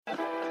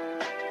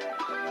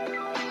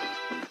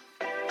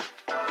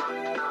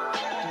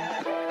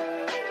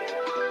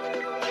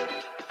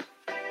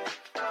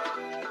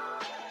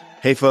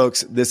Hey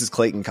folks, this is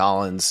Clayton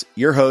Collins,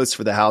 your host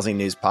for the Housing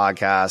News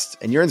Podcast,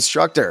 and your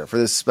instructor for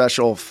this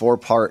special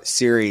 4-part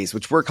series,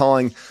 which we're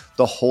calling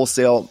the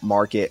Wholesale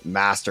Market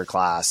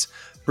Masterclass,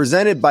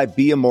 presented by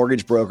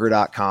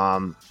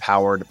beamortgagebroker.com,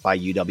 powered by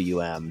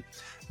UWM.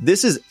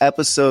 This is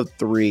episode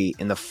 3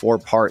 in the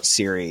 4-part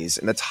series,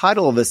 and the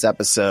title of this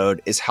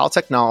episode is How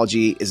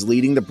Technology is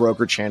Leading the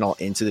Broker Channel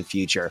into the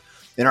Future.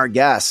 And our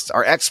guest,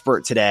 our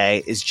expert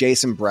today, is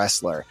Jason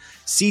Bressler,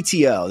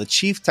 CTO, the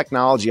Chief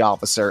Technology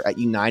Officer at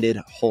United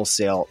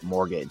Wholesale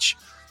Mortgage.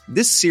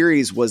 This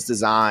series was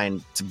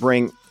designed to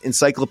bring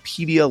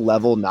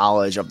encyclopedia-level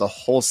knowledge of the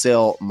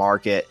wholesale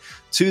market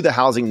to the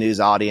housing news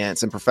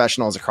audience and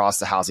professionals across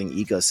the housing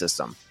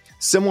ecosystem.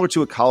 Similar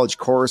to a college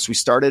course, we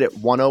started at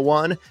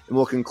 101 and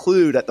we'll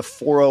conclude at the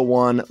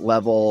 401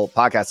 level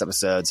podcast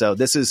episode. So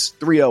this is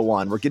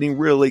 301. We're getting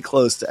really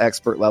close to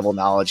expert level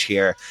knowledge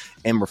here,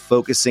 and we're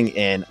focusing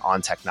in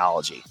on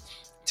technology.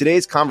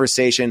 Today's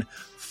conversation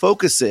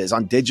focuses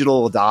on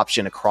digital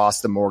adoption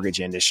across the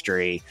mortgage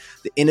industry,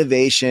 the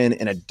innovation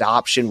and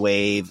adoption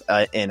wave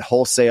in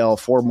wholesale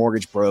for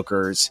mortgage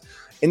brokers,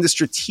 and the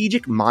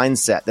strategic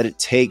mindset that it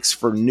takes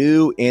for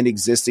new and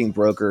existing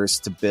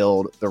brokers to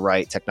build the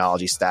right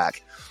technology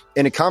stack.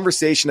 And a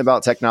conversation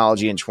about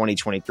technology in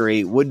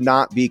 2023 would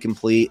not be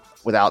complete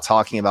without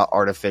talking about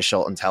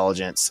artificial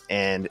intelligence.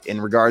 And in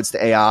regards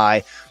to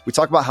AI, we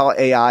talk about how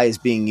AI is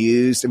being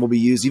used and will be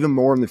used even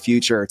more in the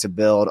future to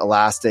build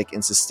elastic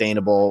and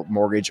sustainable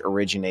mortgage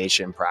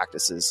origination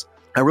practices.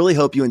 I really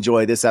hope you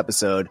enjoy this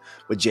episode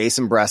with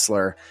Jason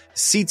Bressler,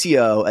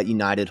 CTO at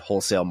United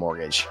Wholesale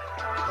Mortgage.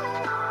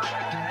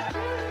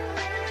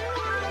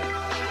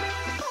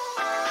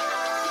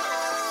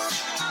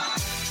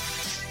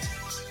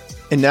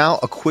 And now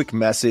a quick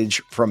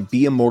message from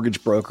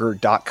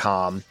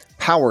beamortgagebroker.com,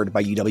 powered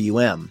by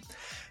UWM.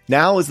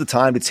 Now is the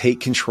time to take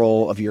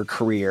control of your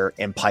career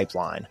and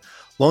pipeline.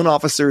 Loan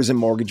officers and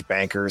mortgage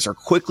bankers are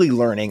quickly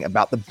learning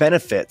about the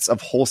benefits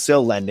of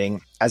wholesale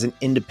lending as an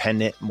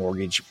independent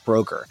mortgage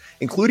broker,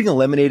 including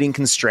eliminating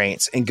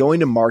constraints and going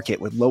to market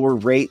with lower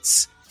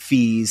rates,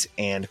 fees,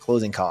 and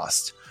closing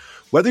costs.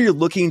 Whether you're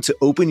looking to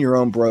open your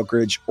own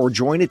brokerage or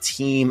join a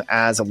team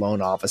as a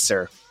loan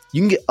officer,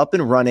 you can get up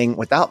and running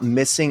without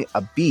missing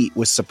a beat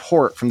with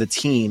support from the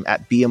team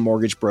at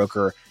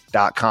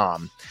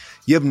beamortgagebroker.com.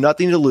 You have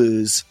nothing to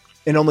lose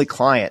and only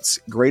clients,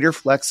 greater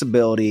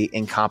flexibility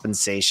and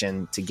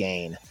compensation to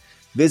gain.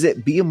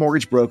 Visit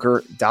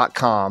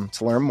beamortgagebroker.com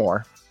to learn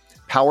more.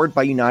 Powered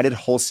by United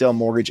Wholesale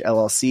Mortgage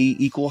LLC,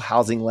 Equal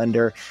Housing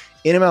Lender,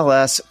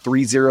 NMLS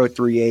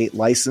 3038,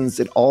 licensed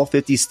in all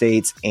 50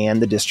 states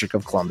and the District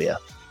of Columbia.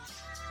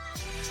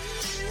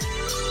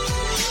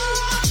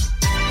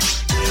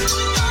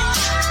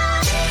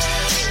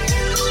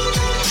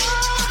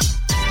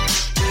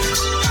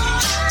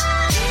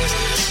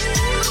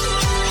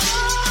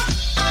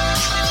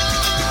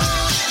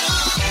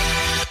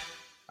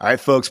 All right,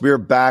 folks, we are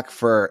back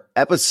for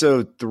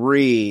episode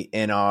 3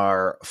 in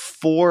our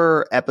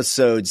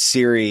 4-episode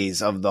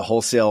series of the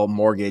Wholesale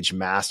Mortgage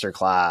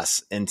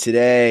Masterclass. And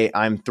today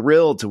I'm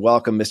thrilled to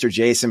welcome Mr.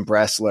 Jason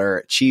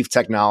Bressler, Chief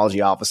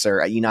Technology Officer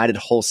at United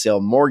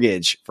Wholesale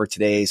Mortgage, for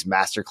today's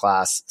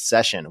Masterclass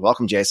session.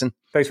 Welcome, Jason.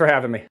 Thanks for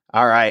having me.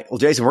 All right. Well,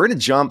 Jason, we're going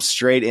to jump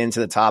straight into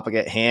the topic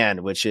at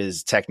hand, which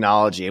is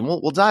technology. And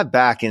we'll dive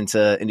back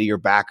into your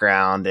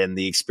background and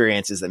the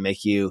experiences that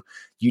make you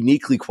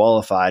uniquely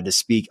qualified to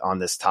speak on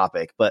this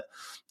topic. But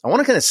I want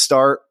to kind of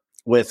start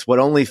with what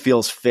only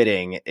feels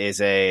fitting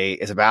is a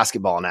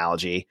basketball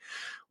analogy.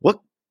 What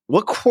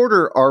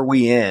quarter are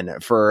we in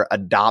for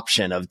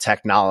adoption of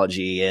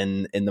technology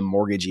in the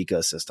mortgage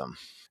ecosystem?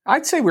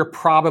 I'd say we're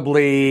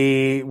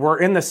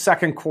in the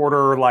second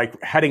quarter,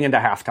 like heading into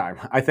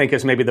halftime, I think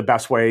is maybe the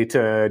best way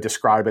to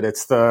describe it.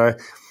 It's the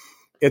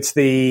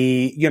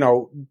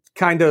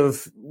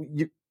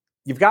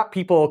you've got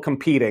people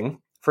competing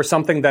for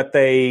something that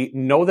they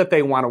know that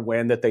they want to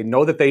win, that they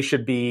know that they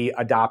should be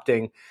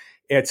adopting.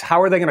 It's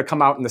how are they going to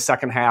come out in the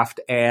second half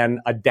and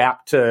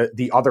adapt to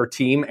the other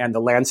team and the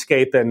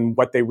landscape and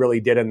what they really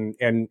did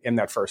in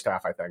that first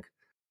half, I think.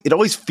 It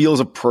always feels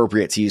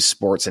appropriate to use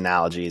sports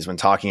analogies when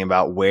talking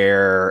about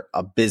where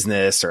a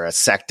business or a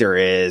sector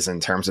is in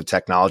terms of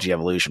technology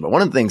evolution. But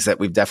one of the things that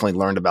we've definitely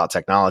learned about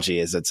technology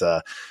is it's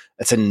a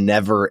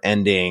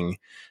never-ending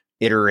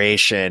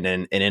iteration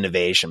and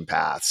innovation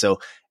path. So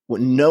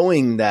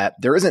knowing that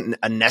there isn't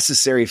a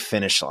necessary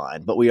finish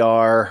line, but we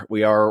are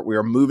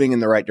moving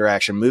in the right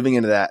direction, moving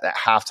into that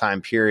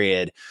halftime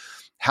period.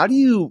 How do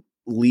you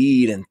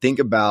lead and think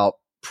about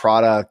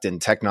product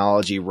and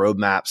technology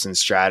roadmaps and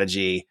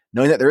strategy,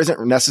 knowing that there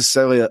isn't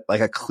necessarily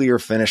a clear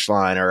finish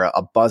line or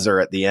a buzzer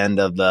at the end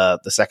of the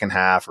second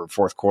half or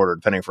fourth quarter,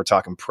 depending if we're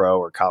talking pro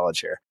or college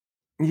here?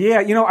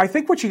 Yeah, I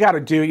think what you got to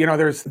do,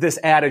 there's this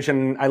adage,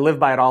 and I live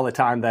by it all the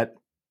time, that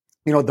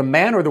the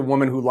man or the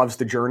woman who loves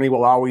the journey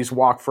will always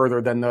walk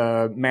further than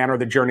the man or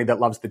the journey that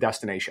loves the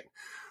destination,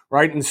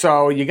 right? And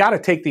so you got to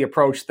take the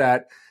approach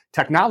that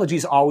technology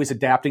is always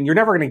adapting. You're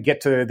never going to get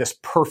to this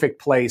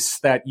perfect place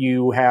that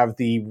you have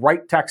the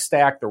right tech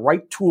stack, the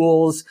right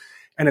tools,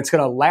 and it's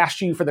going to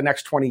last you for the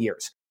next 20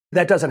 years.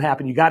 That doesn't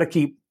happen. You got to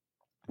keep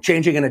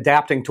changing and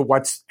adapting to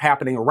what's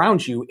happening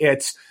around you.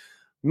 It's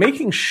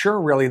making sure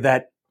really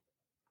that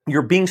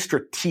you're being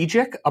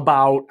strategic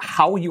about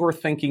how you're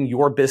thinking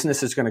your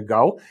business is going to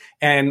go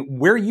and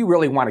where you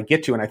really want to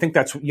get to. And I think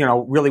that's,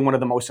 really one of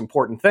the most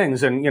important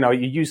things. And, you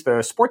use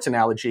the sports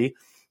analogy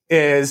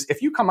is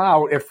if you come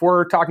out, if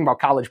we're talking about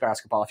college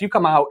basketball, if you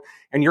come out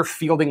and you're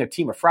fielding a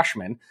team of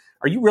freshmen,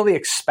 are you really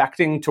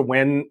expecting to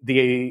win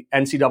the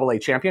NCAA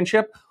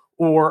championship,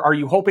 or are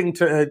you hoping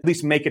to at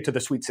least make it to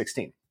the Sweet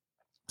 16?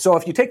 So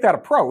if you take that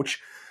approach,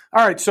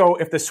 all right, so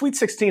if the Sweet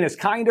 16 is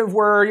kind of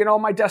where,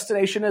 my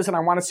destination is and I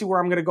want to see where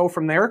I'm going to go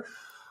from there,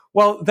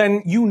 well,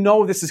 then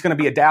this is going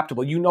to be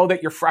adaptable. You know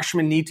that your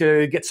freshmen need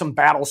to get some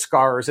battle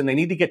scars and they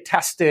need to get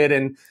tested,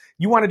 and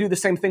you want to do the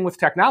same thing with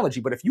technology.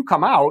 But if you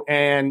come out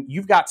and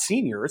you've got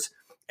seniors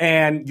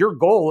and your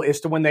goal is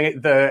to win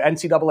the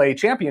NCAA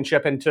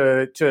championship and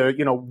to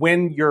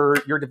win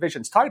your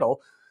division's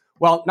title,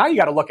 well, now you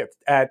got to look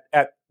at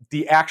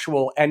the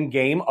actual end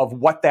game of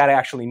what that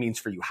actually means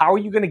for you. How are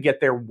you going to get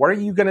there? What are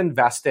you going to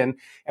invest in?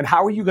 And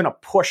how are you going to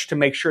push to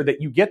make sure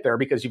that you get there?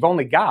 Because you've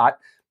only got,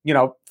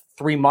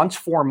 3 months,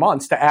 4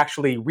 months to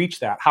actually reach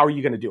that. How are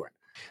you going to do it?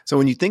 So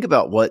when you think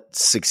about what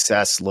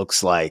success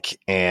looks like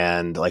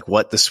and like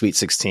what the Sweet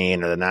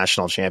 16 or the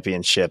national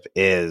championship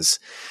is,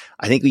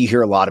 I think we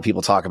hear a lot of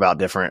people talk about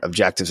different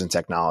objectives in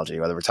technology,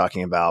 whether we're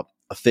talking about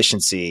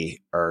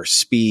efficiency or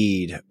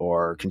speed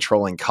or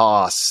controlling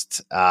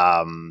cost,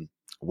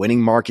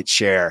 winning market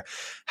share.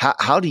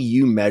 How do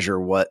you measure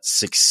what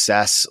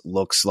success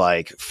looks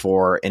like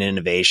for an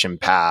innovation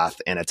path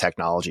and a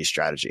technology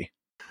strategy?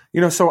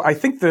 So I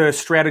think the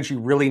strategy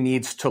really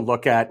needs to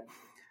look at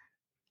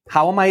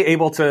how am I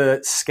able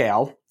to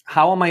scale?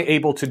 How am I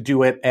able to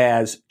do it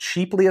as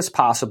cheaply as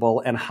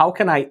possible? And how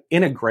can I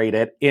integrate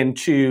it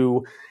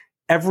into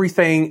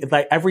everything,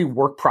 like every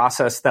work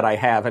process that I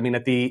have? I mean,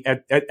 at the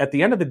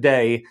end of the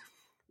day,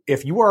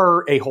 if you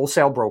are a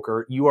wholesale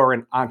broker, you are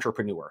an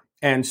entrepreneur.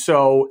 And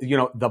so,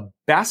 the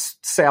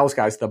best sales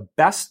guys, the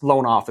best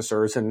loan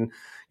officers, and,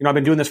 I've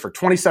been doing this for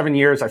 27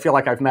 years. I feel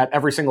like I've met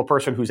every single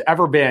person who's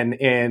ever been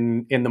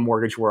in the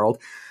mortgage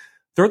world.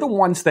 They're the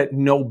ones that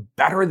know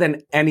better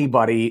than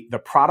anybody the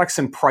products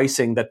and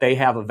pricing that they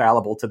have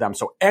available to them.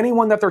 So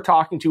anyone that they're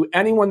talking to,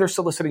 anyone they're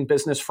soliciting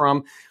business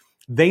from,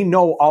 they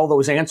know all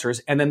those answers.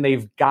 And then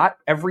they've got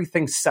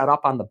everything set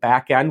up on the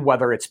back end,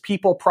 whether it's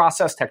people,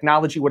 process,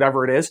 technology,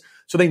 whatever it is.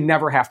 So they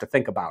never have to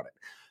think about it.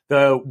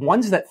 The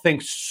ones that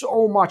think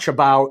so much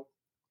about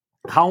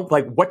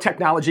what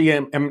technology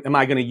am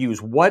I going to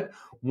use? What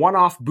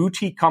one-off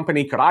boutique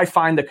company could I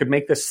find that could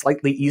make this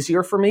slightly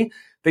easier for me?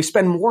 They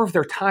spend more of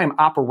their time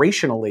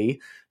operationally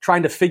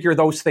trying to figure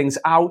those things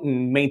out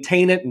and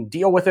maintain it and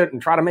deal with it and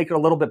try to make it a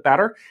little bit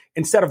better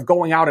instead of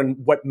going out and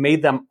what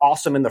made them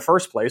awesome in the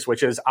first place,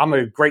 which is I'm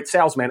a great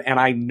salesman and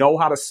I know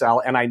how to sell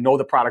and I know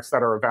the products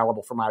that are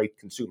available for my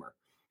consumer.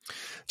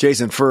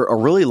 Jason, for a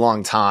really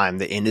long time,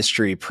 the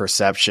industry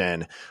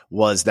perception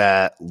was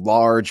that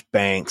large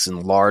banks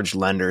and large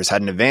lenders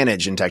had an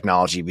advantage in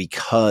technology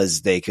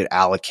because they could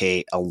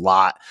allocate a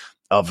lot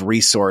of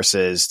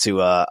resources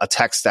to a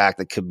tech stack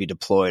that could be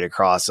deployed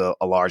across a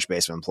large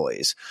base of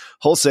employees.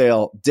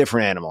 Wholesale,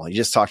 different animal. You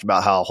just talked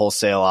about how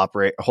wholesale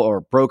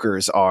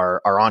brokers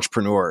are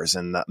entrepreneurs,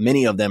 and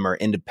many of them are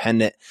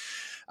independent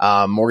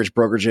mortgage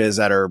brokerages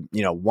that are,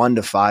 1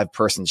 to 5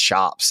 person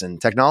shops.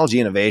 And technology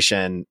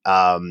innovation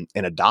and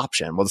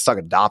adoption, well, let's talk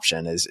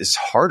adoption, is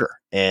harder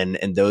in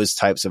those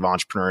types of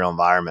entrepreneurial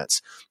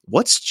environments.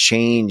 What's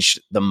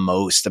changed the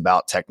most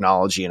about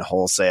technology and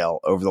wholesale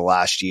over the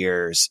last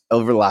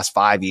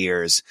 5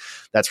 years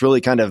that's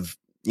really kind of,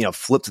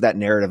 flipped that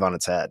narrative on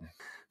its head?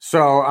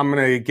 So I'm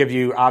going to give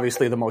you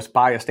obviously the most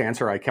biased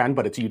answer I can,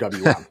 but it's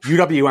UWM.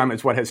 UWM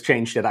is what has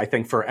changed it, I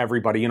think, for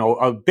everybody.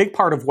 A big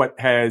part of what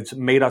has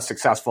made us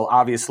successful,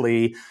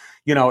 obviously,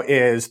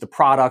 is the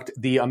product,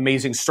 the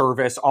amazing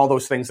service, all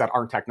those things that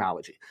aren't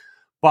technology.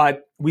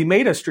 But we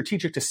made a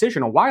strategic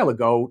decision a while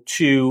ago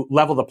to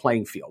level the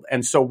playing field.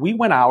 And so we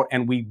went out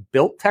and we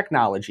built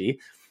technology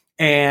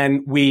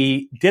and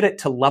we did it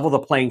to level the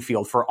playing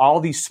field for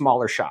all these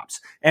smaller shops.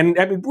 And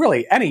I mean,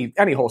 really, any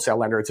wholesale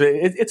lender,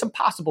 it's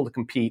impossible to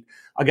compete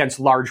against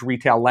large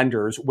retail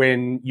lenders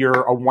when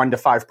you're a 1 to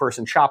 5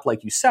 person shop,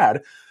 like you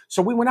said.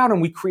 So we went out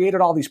and we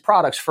created all these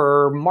products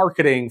for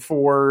marketing,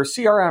 for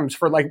CRMs,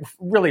 for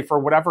really for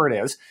whatever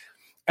it is.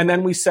 And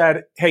then we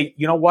said, hey,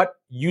 you know what?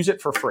 Use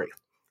it for free.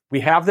 We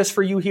have this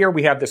for you here.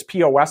 We have this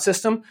POS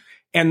system.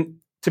 And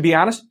to be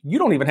honest, you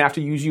don't even have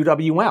to use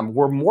UWM.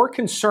 We're more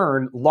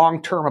concerned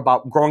long-term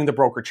about growing the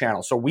broker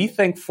channel. So we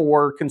think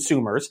for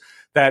consumers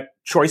that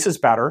choice is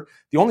better.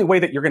 The only way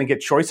that you're going to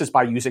get choice is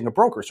by using a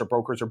broker. So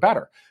brokers are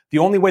better. The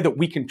only way that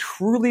we can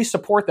truly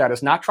support that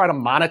is not try to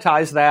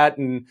monetize that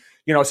and,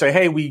 say,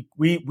 hey,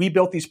 we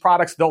built these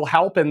products. They'll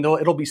help and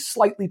it'll be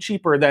slightly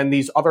cheaper than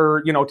these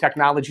other,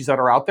 technologies that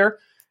are out there.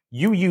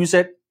 You use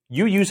it.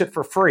 You use it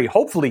for free.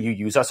 Hopefully you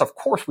use us. Of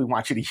course we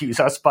want you to use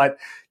us, but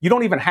you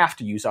don't even have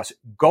to use us.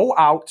 Go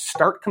out,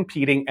 start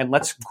competing, and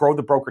let's grow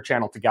the broker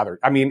channel together.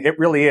 I mean, it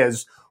really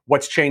is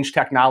what's changed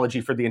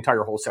technology for the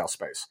entire wholesale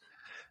space.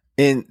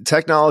 In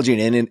technology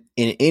and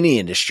in any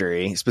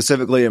industry,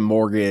 specifically in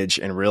mortgage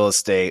and real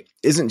estate,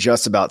 isn't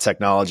just about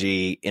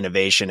technology,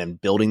 innovation,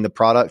 and building the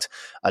product.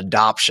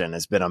 Adoption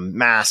has been a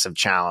massive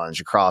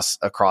challenge across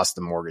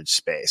the mortgage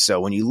space.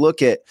 So when you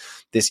look at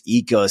this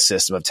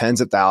ecosystem of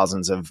tens of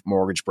thousands of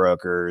mortgage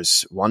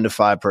brokers, 1 to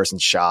 5 person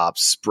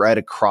shops spread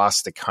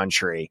across the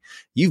country,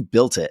 you've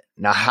built it.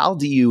 Now, how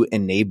do you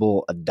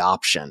enable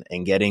adoption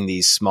and getting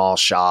these small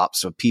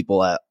shops of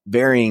people at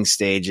varying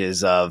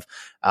stages of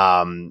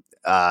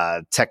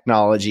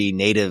technology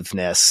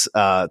nativeness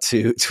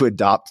to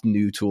adopt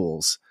new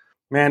tools?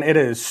 Man, it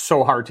is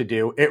so hard to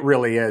do. It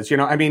really is.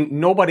 I mean,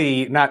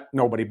 not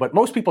nobody, but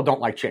most people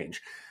don't like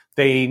change.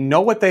 They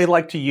know what they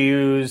like to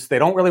use. They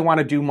don't really want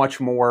to do much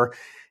more.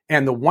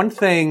 And the one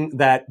thing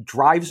that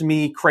drives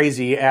me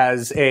crazy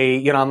as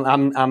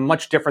I'm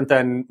much different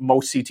than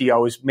most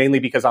CTOs, mainly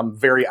because I'm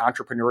very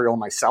entrepreneurial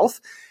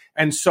myself.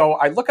 And so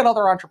I look at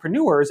other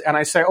entrepreneurs and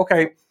I say,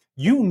 okay,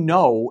 you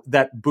know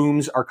that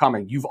booms are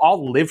coming. You've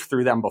all lived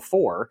through them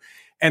before.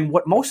 And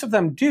what most of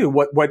them do,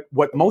 what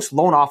most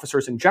loan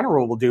officers in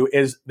general will do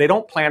is they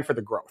don't plan for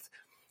the growth.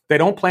 They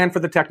don't plan for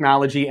the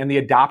technology and the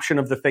adoption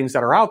of the things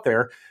that are out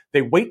there.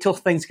 They wait till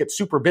things get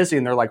super busy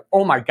and they're like,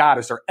 oh my God,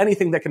 is there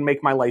anything that can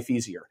make my life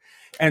easier?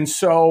 And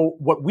so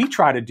what we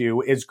try to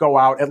do is go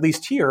out, at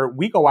least here,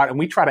 we go out and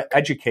we try to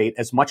educate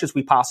as much as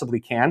we possibly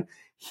can.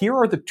 Here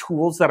are the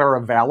tools that are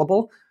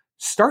available.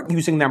 Start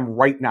using them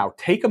right now.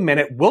 Take a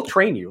minute. We'll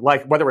train you,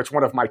 like whether it's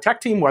one of my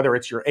tech team, whether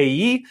it's your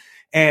AE,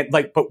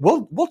 but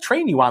we'll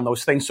train you on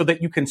those things so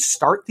that you can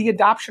start the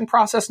adoption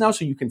process now,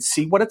 so you can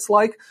see what it's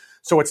like.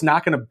 So it's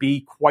not going to be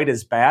quite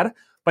as bad.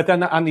 But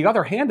then on the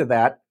other hand of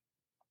that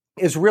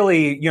is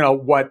really,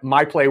 what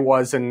my play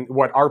was and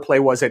what our play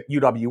was at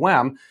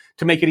UWM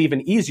to make it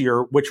even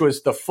easier, which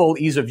was the full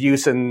ease of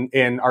use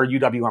in our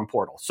UWM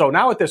portal. So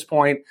now at this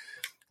point,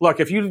 look,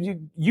 if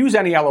you use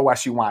any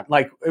LOS you want,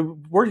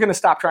 we're going to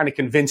stop trying to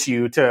convince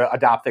you to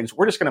adopt things.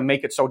 We're just going to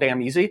make it so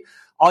damn easy.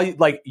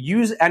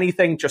 Use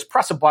anything, just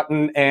press a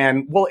button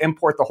and we'll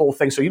import the whole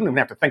thing. So you don't even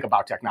have to think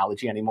about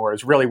technology anymore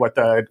is really what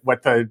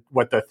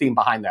the theme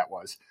behind that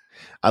was.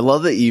 I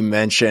love that you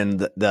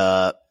mentioned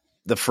the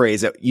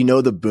phrase that,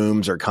 the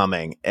booms are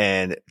coming,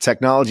 and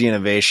technology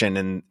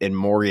innovation in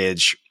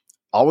mortgage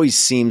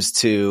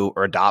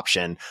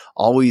adoption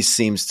always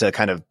seems to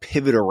kind of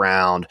pivot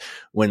around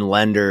when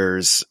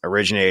lenders,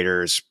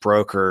 originators,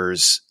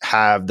 brokers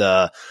have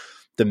the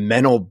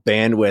mental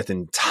bandwidth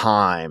and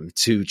time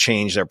to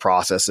change their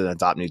process and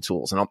adopt new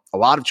tools. And a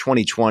lot of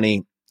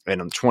 2020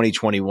 and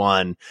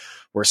 2021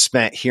 were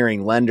spent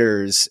hearing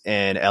lenders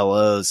and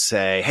LOs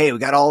say, hey, we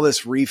got all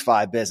this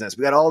refi business.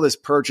 We got all this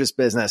purchase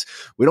business.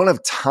 We don't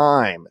have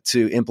time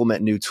to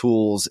implement new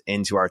tools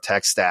into our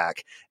tech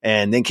stack.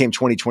 And then came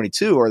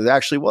 2022, where there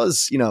actually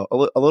was,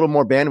 a little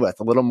more bandwidth,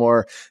 a little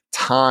more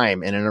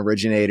time in an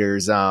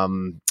originator's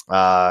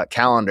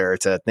calendar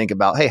to think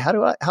about, hey,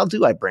 how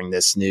do I bring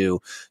this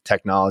new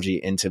technology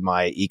into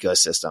my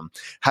ecosystem?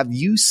 Have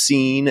you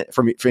seen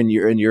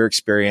in your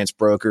experience,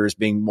 brokers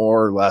being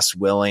more or less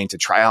willing to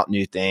try out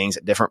new things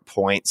at different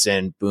points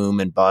in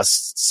boom and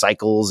bust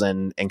cycles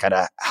and kind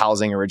of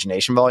housing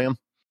origination volume?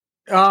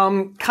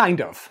 Kind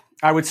of.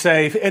 I would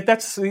say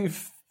that's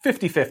 50-50.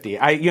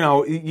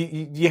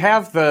 You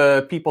have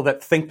the people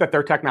that think that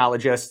they're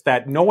technologists,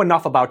 that know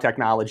enough about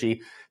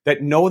technology,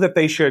 that know that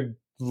they should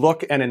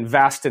look and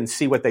invest and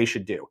see what they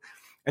should do.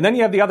 And then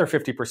you have the other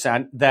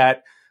 50%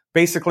 that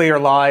basically are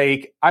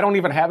like, I don't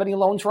even have any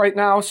loans right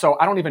now, so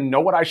I don't even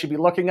know what I should be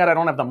looking at. I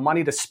don't have the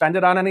money to spend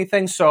it on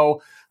anything.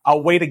 So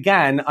I'll wait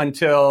again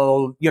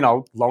until,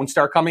 loans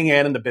start coming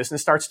in and the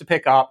business starts to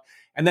pick up.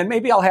 And then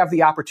maybe I'll have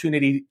the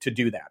opportunity to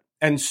do that.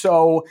 And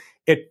so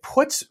it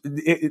puts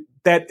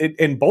that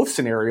in both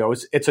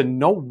scenarios, it's a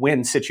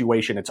no-win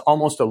situation. It's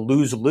almost a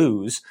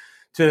lose-lose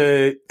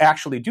to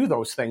actually do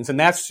those things. And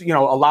that's, a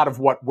lot of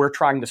what we're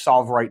trying to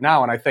solve right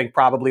now. And I think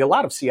probably a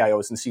lot of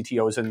CIOs and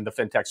CTOs in the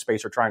fintech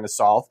space are trying to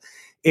solve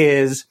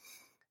is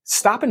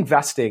stop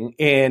investing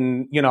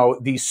in,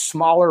 these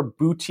smaller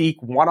boutique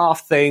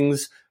one-off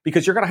things,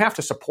 because you're going to have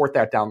to support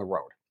that down the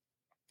road.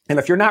 And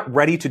if you're not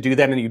ready to do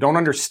that and you don't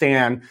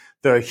understand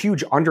the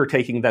huge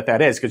undertaking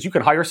that is, because you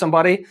can hire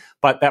somebody,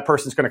 but that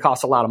person's going to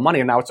cost a lot of money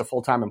and now it's a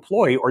full-time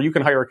employee, or you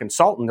can hire a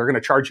consultant. They're going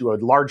to charge you a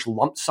large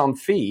lump sum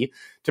fee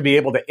to be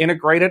able to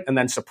integrate it and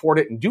then support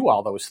it and do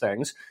all those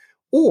things.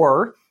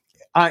 Or,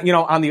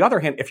 on the other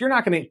hand, if you're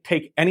not going to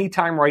take any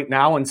time right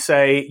now and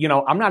say,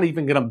 I'm not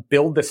even going to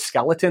build the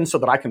skeleton so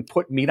that I can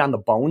put meat on the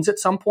bones at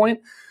some point,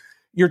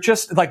 you're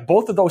just like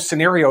both of those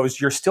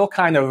scenarios, you're still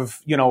kind of,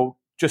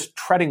 just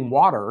treading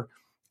water.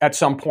 at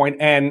some point,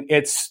 and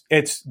it's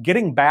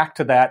getting back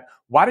to that.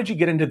 Why did you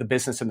get into the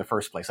business in the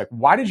first place? Like,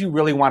 why did you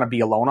really want to be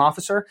a loan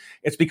officer?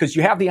 It's because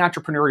you have the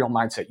entrepreneurial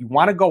mindset. You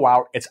want to go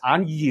out. It's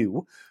on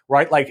you,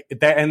 right? Like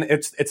that, and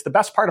it's the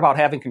best part about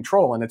having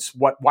control. And it's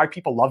why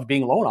people love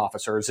being loan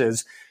officers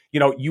is,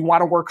 you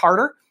want to work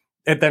harder,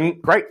 and then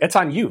great, it's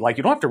on you. Like,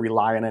 you don't have to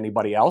rely on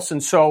anybody else.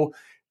 And so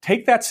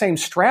take that same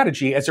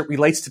strategy as it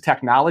relates to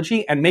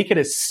technology and make it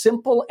as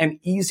simple and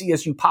easy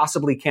as you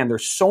possibly can.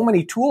 There's so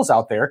many tools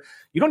out there.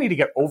 You don't need to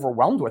get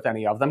overwhelmed with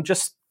any of them.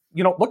 Just,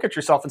 look at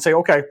yourself and say,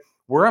 okay,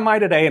 where am I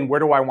today and where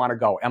do I want to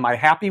go? Am I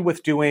happy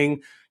with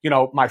doing,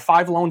 my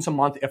 5 loans a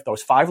month? If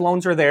those 5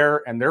 loans are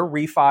there and they're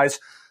refis,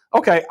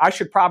 okay, I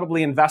should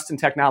probably invest in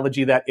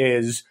technology that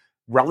is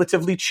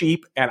relatively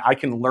cheap and I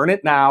can learn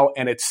it now.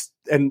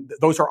 And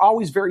those are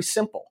always very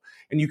simple.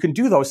 And you can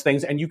do those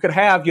things and you could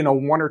have,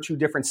 1 or 2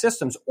 different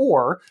systems.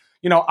 Or,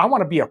 I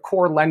want to be a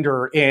core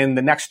lender in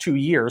the next 2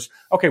 years.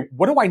 Okay,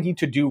 what do I need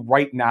to do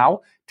right now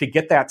to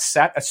get that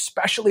set,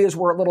 especially as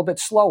we're a little bit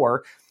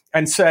slower?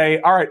 And say,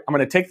 all right, I'm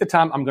going to take the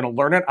time. I'm going to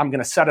learn it. I'm going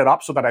to set it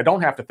up so that I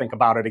don't have to think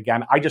about it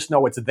again. I just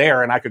know it's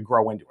there and I could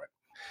grow into it.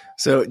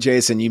 So,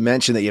 Jason, you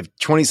mentioned that you have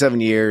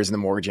 27 years in the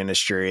mortgage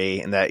industry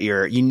and that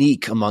you're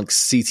unique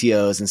amongst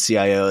CTOs and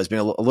CIOs, being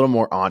a little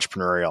more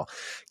entrepreneurial.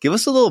 Give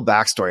us a little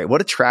backstory.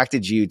 What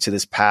attracted you to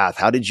this path?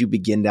 How did you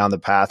begin down the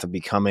path of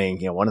becoming,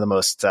 one of the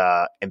most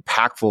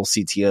impactful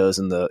CTOs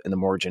in the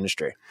mortgage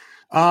industry?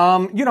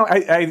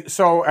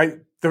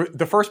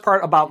 The first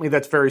part about me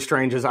that's very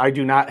strange is I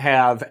do not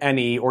have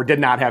any or did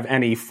not have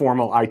any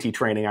formal IT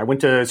training. I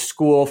went to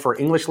school for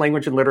English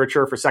language and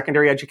literature for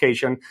secondary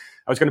education.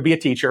 I was going to be a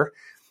teacher,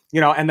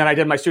 and then I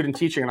did my student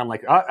teaching and I'm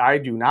like, I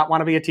do not want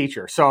to be a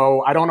teacher.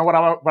 So I don't know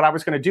what I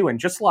was going to do. And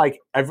just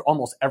like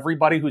almost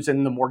everybody who's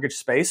in the mortgage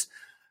space,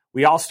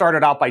 we all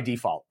started out by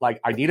default. Like,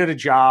 I needed a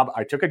job.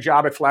 I took a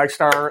job at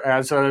Flagstar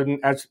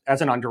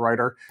as an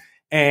underwriter.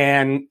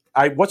 And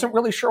I wasn't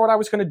really sure what I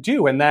was going to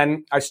do. And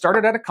then I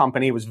started at a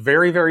company. It was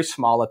very, very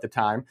small at the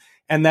time.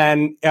 And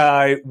then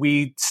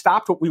we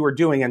stopped what we were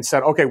doing and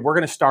said, okay, we're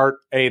going to start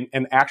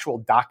an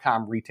actual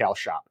 .com retail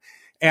shop.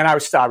 And I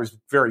was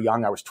very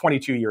young. I was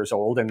 22 years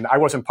old, and I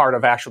wasn't part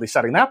of actually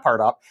setting that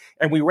part up.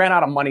 And we ran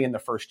out of money in the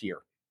first year.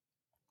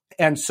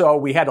 And so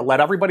we had to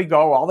let everybody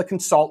go, all the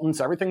consultants,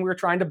 everything we were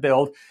trying to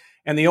build.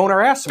 And the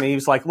owner asked me, he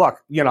was like,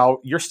 look,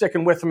 you're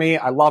sticking with me.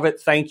 I love it.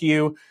 Thank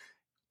you.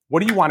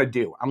 What do you want to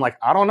do? I'm like,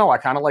 I don't know. I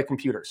kind of like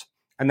computers.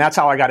 And that's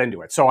how I got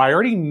into it. So I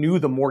already knew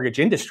the mortgage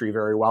industry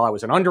very well. I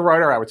was an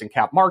underwriter. I was in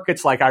cap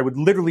markets. Like, I would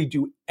literally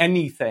do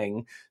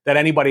anything that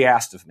anybody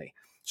asked of me.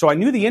 So I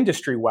knew the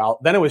industry well.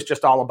 Then it was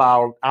just all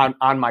about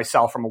on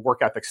myself from a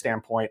work ethic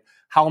standpoint.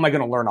 How am I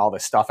going to learn all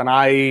this stuff? And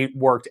I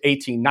worked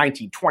 18,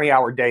 19,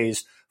 20-hour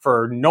days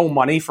for no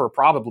money for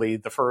probably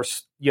the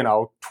first,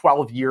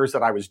 12 years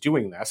that I was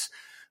doing this.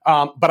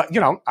 But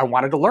I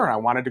wanted to learn. I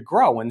wanted to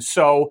grow. And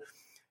so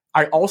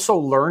I also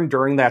learned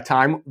during that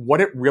time what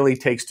it really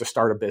takes to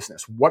start a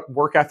business, what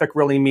work ethic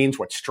really means,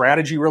 what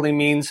strategy really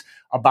means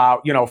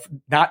about,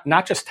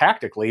 not just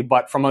tactically,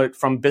 but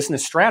from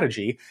business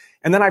strategy.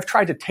 And then I've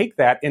tried to take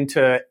that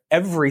into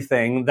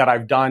everything that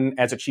I've done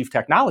as a chief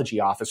technology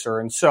officer.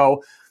 And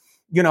so,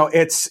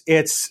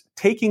 it's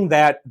taking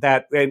that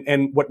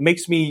and what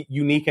makes me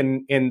unique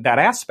in that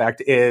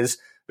aspect is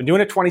I've been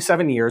doing it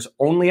 27 years,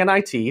 only in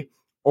IT,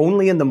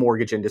 only in the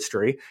mortgage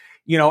industry,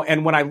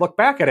 and when I look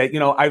back at it,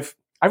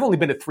 I've only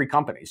been to 3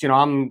 companies.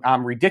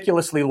 I'm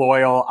ridiculously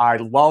loyal. I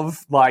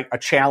love like a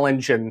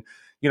challenge and,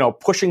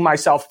 pushing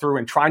myself through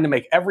and trying to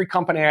make every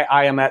company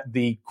I am at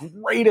the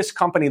greatest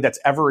company that's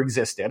ever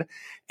existed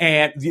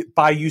and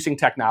by using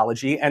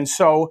technology. And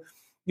so,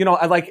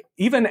 I like,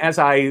 even as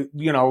I,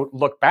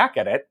 look back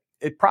at it,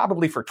 it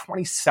probably for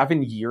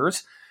 27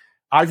 years,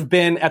 I've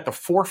been at the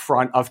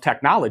forefront of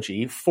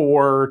technology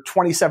for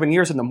 27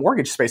 years in the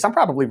mortgage space. I'm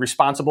probably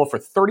responsible for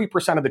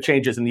 30% of the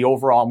changes in the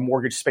overall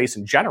mortgage space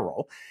in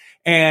general.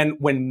 And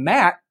when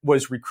Matt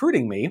was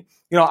recruiting me,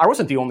 I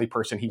wasn't the only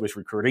person he was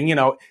recruiting.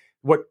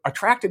 What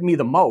attracted me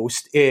the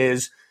most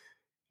is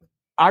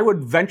I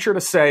would venture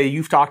to say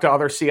you've talked to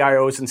other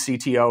CIOs and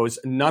CTOs.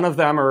 None of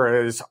them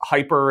are as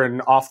hyper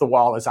and off the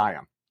wall as I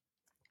am.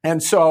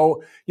 And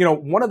so,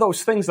 one of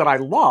those things that I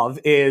love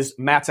is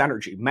Matt's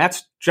energy.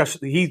 Matt's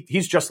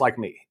he's just like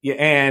me.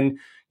 And,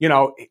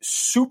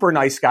 super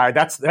nice guy.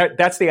 That's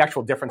the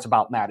actual difference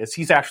about Matt is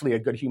he's actually a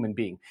good human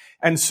being.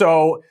 And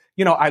so,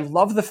 I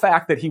love the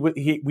fact that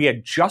we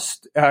had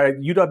just,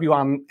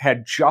 UWM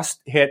had just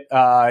hit,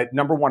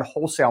 number 1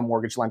 wholesale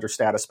mortgage lender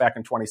status back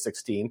in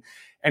 2016.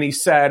 And he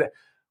said,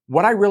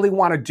 what I really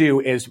want to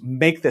do is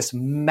make this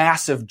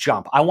massive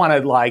jump. I want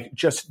to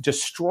just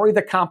destroy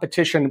the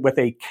competition with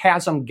a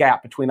chasm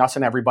gap between us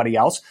and everybody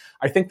else.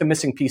 I think the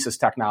missing piece is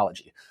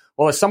technology.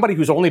 Well, as somebody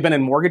who's only been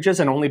in mortgages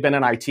and only been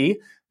in IT,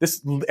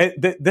 this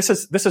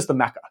is the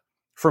mecca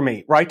for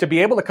me, right? To be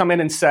able to come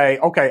in and say,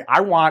 okay,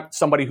 I want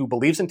somebody who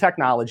believes in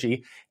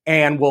technology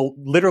and will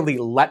literally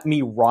let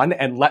me run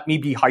and let me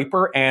be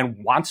hyper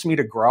and wants me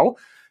to grow.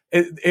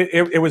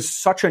 it was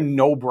such a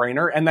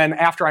no-brainer. And then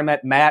after I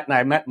met Matt and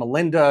I met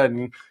Melinda,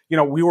 and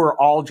we were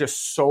all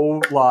just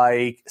so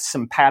like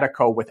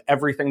simpatico with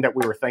everything that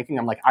we were thinking.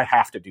 I'm like, I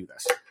have to do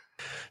this.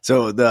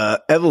 So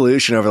the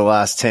evolution over the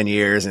last 10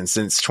 years and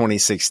since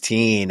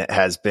 2016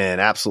 has been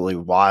absolutely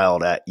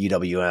wild at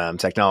UWM.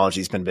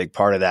 Technology's been a big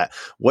part of that.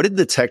 What did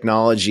the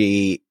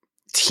technology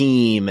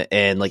team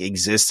and like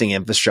existing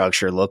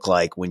infrastructure look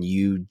like when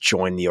you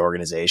joined the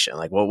organization?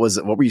 Like what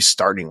were you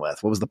starting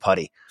with? What was the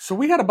putty? So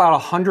we had about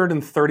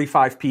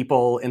 135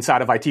 people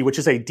inside of IT, which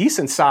is a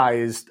decent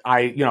sized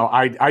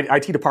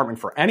IT department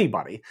for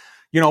anybody.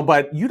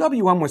 But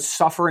UWM was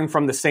suffering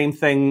from the same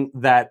thing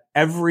that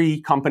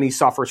every company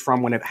suffers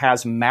from when it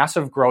has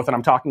massive growth. And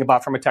I'm talking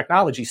about from a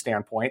technology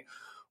standpoint,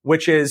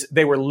 which is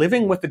they were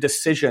living with the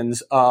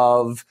decisions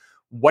of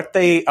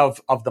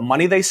of the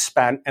money they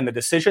spent and the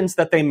decisions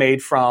that they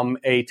made from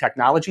a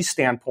technology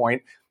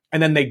standpoint.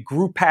 And then they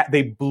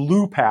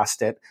blew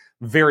past it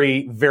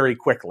very, very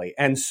quickly.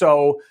 And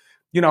so,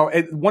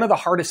 one of the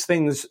hardest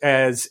things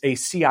as a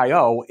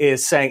CIO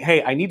is saying,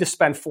 hey, I need to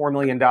spend $4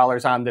 million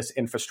on this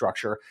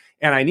infrastructure.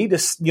 And I need to,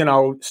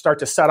 start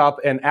to set up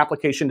an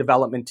application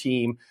development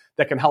team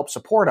that can help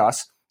support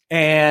us.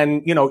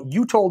 And,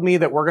 you told me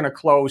that we're going to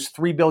close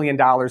 $3 billion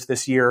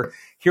this year.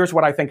 Here's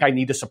what I think I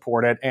need to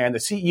support it. And the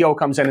CEO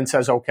comes in and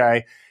says,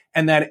 okay.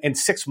 And then in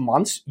 6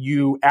 months,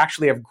 you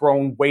actually have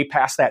grown way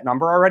past that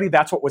number already.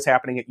 That's what was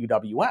happening at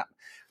UWM.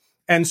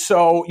 And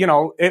so,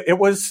 it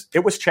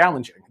was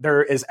challenging.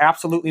 There is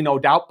absolutely no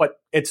doubt, but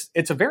it's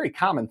a very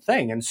common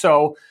thing. And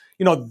so,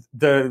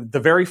 the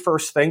very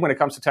first thing when it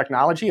comes to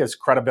technology is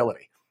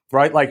credibility,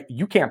 right? Like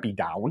you can't be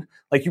down,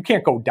 like you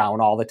can't go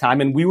down all the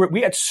time. And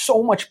we had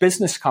so much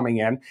business coming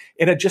in.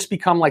 It had just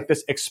become like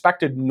this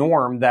expected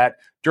norm that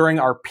during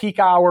our peak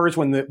hours,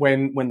 when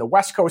the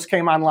West Coast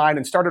came online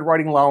and started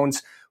writing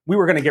loans, we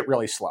were going to get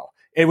really slow.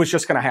 It was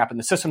just going to happen.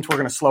 The systems were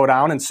going to slow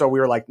down. And so we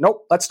were like,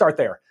 nope, let's start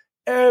there.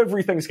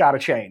 Everything's got to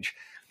change,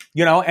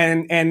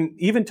 and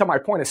even to my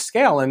point of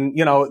scale. And,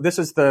 this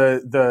is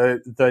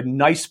the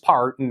nice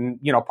part.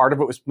 And, part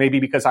of it was maybe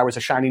because I was a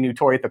shiny new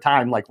toy at the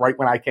time, like right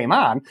when I came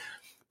on.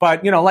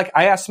 But, like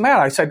I asked Matt,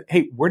 I said,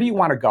 hey, where do you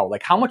want to go?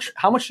 Like how much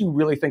do you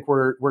really think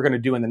we're going to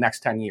do in the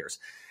next 10 years?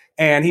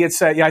 And he had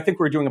said, yeah, I think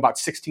we're doing about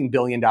 $16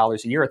 billion a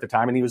year at the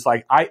time. And he was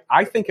like,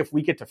 I think if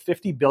we get to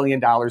 $50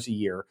 billion a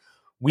year,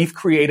 we've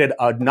created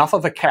enough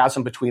of a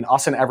chasm between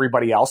us and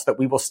everybody else that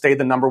we will stay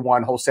the number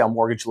one wholesale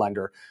mortgage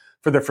lender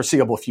for the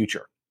foreseeable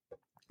future.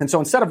 And so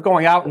instead of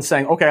going out and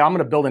saying, okay, I'm going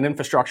to build an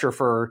infrastructure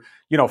for,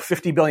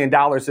 $50 billion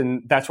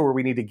and that's where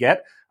we need to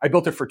get, I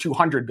built it for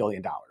 $200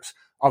 billion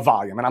of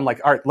volume. And I'm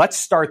like, all right, let's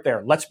start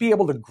there. Let's be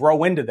able to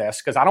grow into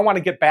this because I don't want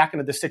to get back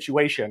into this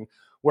situation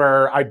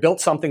where I built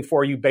something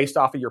for you based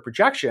off of your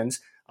projections.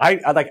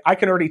 I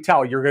can already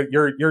tell you're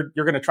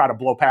going to try to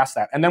blow past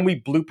that. And then we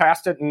blew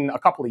past it in a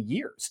couple of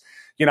years,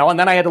 and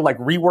then I had to like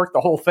rework the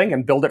whole thing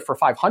and build it for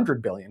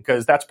 500 billion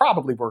because that's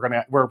probably where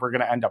we're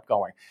going to end up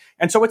going.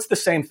 And so it's the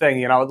same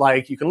thing,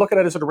 like you can look at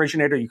it as an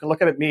originator. You can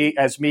look at it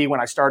me when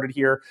I started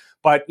here,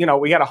 but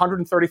we had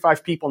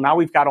 135 people. Now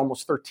we've got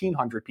almost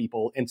 1,300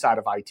 people inside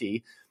of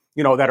IT,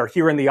 that are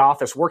here in the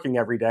office working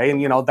every day.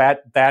 And,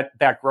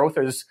 that growth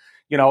is,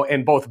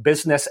 in both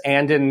business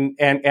and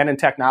in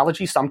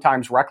technology,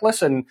 sometimes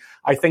reckless. And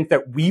I think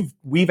that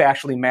we've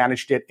actually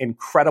managed it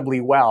incredibly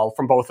well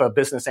from both a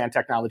business and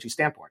technology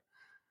standpoint.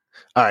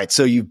 All right.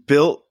 So you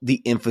built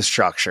the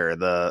infrastructure,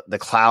 the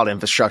cloud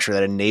infrastructure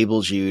that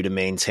enables you to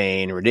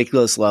maintain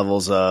ridiculous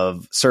levels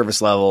of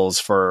service levels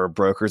for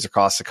brokers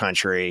across the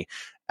country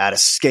at a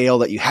scale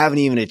that you haven't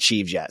even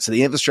achieved yet. So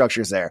the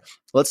infrastructure is there.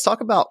 Let's talk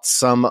about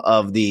some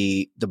of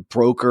the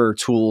broker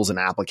tools and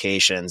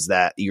applications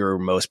that you're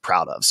most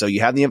proud of. So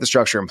you have the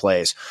infrastructure in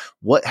place.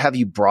 What have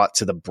you brought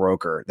to the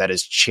broker that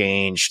has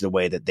changed the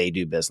way that they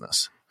do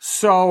business?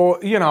 So,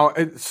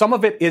 some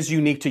of it is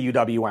unique to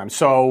UWM.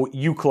 So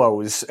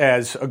UClose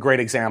as a great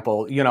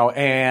example,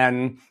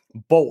 and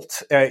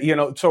Bolt,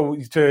 so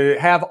to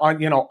have,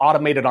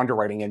 automated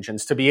underwriting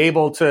engines, to be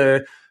able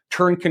to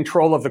turn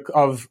control of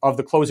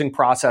the closing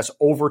process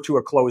over to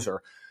a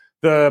closer,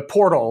 the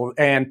portal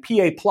and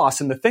PA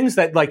Plus and the things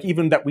that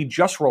even that we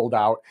just rolled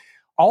out,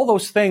 all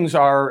those things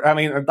are,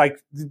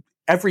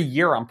 every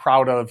year I'm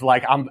proud of,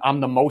 I'm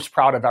the most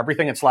proud of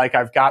everything. It's like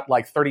I've got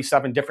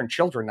 37 different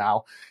children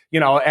now,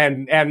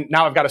 and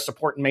now I've got to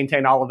support and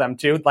maintain all of them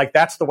too.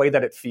 That's the way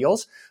that it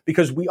feels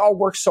because we all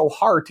work so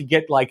hard to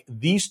get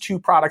these 2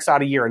 products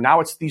out a year. And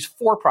now it's these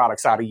 4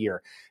 products out a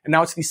year. And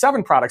now it's these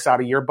 7 products out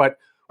a year, but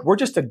we're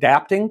just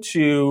adapting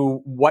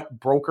to what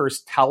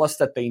brokers tell us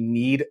that they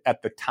need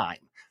at the time.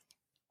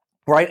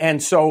 Right.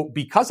 And so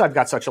because I've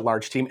got such a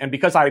large team and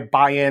because I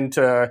buy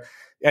into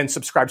and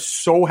subscribe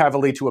so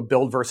heavily to a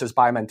build versus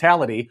buy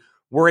mentality,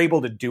 we're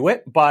able to do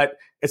it. But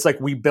it's like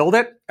we build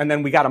it and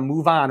then we got to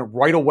move on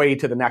right away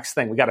to the next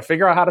thing. We got to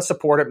figure out how to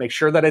support it, make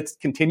sure that it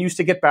continues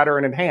to get better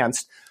and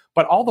enhanced.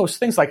 But all those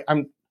things,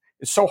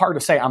 it's so hard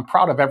to say. I'm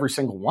proud of every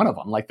single one of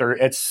them.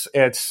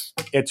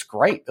 It's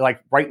great.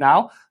 Right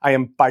now, I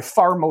am by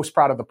far most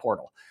proud of the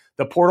portal.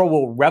 The portal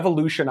will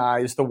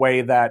revolutionize the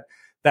way that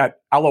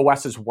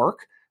LOSs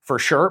work, for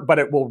sure, but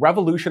it will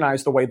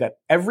revolutionize the way that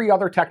every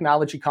other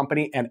technology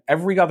company and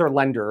every other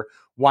lender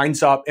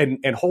winds up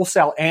in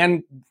wholesale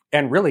and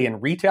really in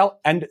retail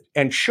and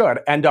should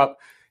end up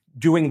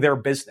doing their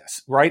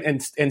business, right?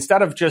 And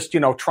instead of just,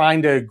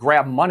 trying to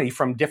grab money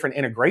from different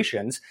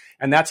integrations,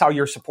 and that's how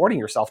you're supporting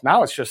yourself.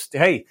 Now it's just,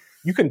 hey,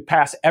 you can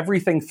pass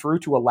everything through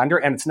to a lender,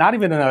 and it's not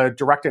even a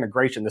direct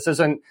integration. This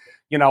isn't,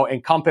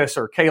 Encompass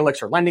or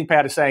Calyx or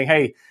LendingPad is saying,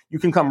 hey, you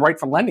can come right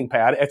from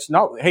LendingPad. It's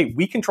no, hey,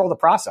 we control the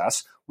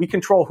process. We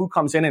control who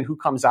comes in and who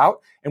comes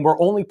out, and we're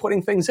only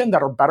putting things in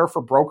that are better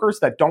for brokers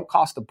that don't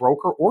cost the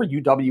broker or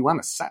UWM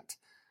a cent.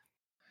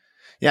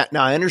 Yeah.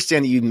 Now I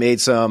understand that you made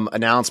some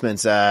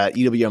announcements at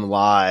UWM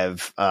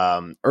Live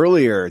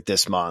earlier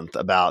this month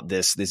about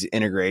this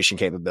integration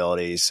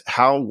capabilities.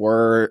 How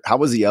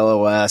was the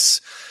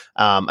LOS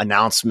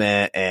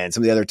announcement and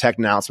some of the other tech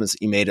announcements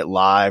that you made at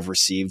Live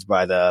received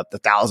by the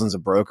thousands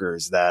of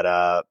brokers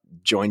that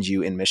joined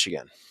you in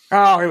Michigan?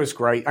 Oh, it was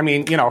great. I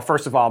mean,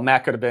 first of all,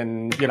 Matt could have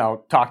been,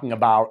 talking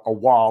about a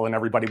wall and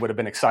everybody would have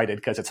been excited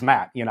because it's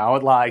Matt,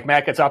 like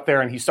Matt gets up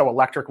there and he's so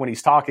electric when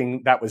he's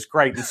talking. That was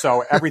great. And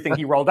so everything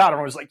he rolled out,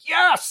 I was like,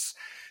 yes,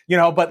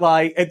 but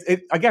like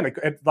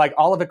like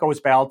all of it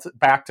goes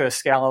back to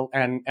scale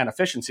and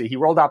efficiency. He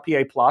rolled out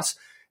PA Plus.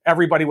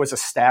 Everybody was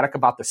ecstatic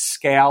about the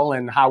scale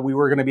and how we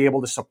were going to be able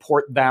to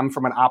support them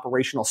from an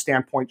operational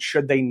standpoint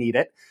should they need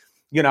it,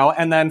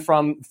 and then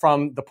from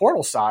the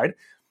portal side,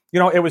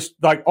 it was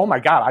like, oh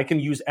my God, I can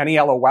use any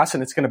LOS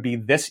and it's going to be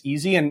this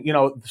easy. And,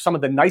 some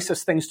of the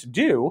nicest things to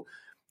do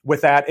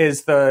with that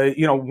is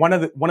one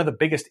of the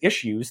biggest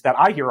issues that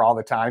I hear all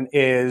the time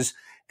is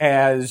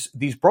as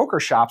these broker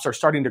shops are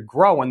starting to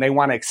grow and they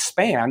want to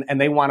expand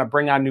and they want to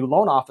bring on new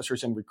loan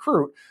officers and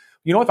recruit,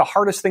 what the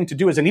hardest thing to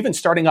do is, and even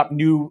starting up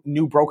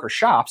new broker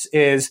shops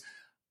is,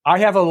 I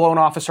have a loan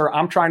officer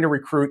I'm trying to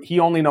recruit. He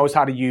only knows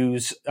how to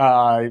use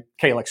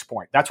Calyx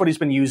Point. That's what he's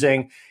been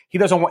using.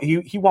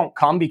 He won't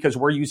come because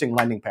we're using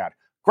LendingPad.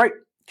 Great.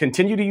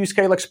 Continue to use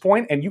Calyx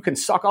Point and you can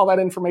suck all that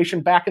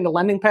information back into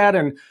LendingPad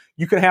and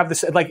you can have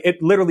this, like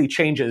it literally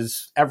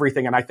changes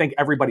everything. And I think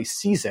everybody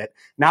sees it.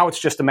 Now it's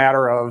just a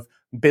matter of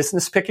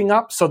business picking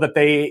up so that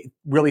they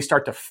really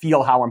start to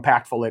feel how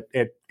impactful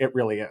it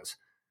really is.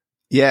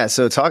 Yeah.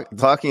 So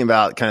talking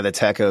about kind of the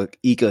tech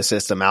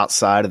ecosystem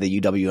outside of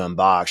the UWM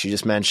box, you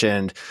just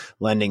mentioned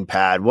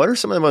LendingPad. What are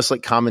some of the most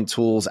common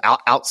tools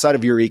outside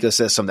of your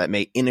ecosystem that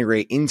may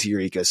integrate into your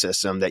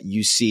ecosystem that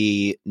you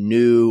see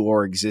new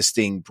or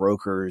existing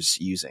brokers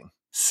using?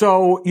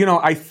 So,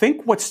 I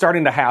think what's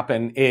starting to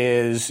happen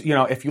is,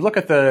 if you look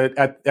at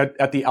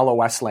the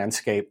LOS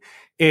landscape,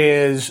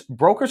 is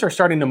brokers are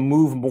starting to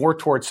move more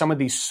towards some of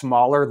these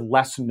smaller,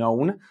 less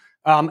known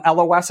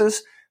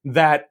LOSs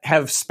that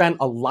have spent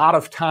a lot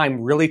of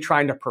time really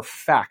trying to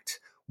perfect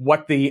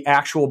what the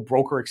actual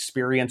broker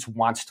experience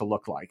wants to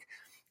look like.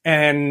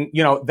 And,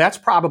 that's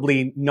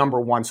probably number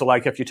one. So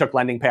like if you took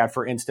LendingPad,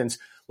 for instance,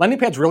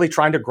 LendingPad's really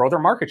trying to grow their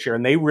market share.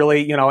 And they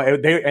really,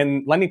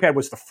 and LendingPad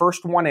was the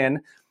first one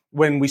in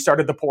when we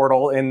started the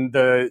portal, and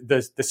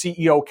the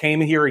CEO came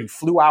here, he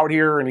flew out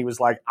here and he was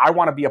like, I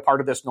want to be a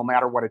part of this no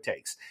matter what it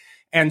takes.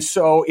 And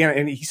so,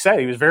 and he said,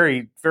 he was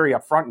very, very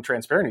upfront and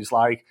transparent. He's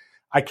like,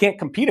 I can't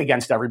compete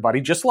against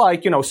everybody, just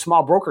like,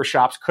 small broker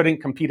shops couldn't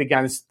compete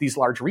against these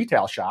large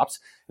retail shops.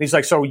 And he's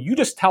like, so you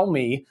just tell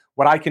me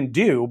what I can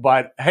do,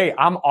 but hey,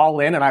 I'm all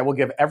in and I will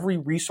give every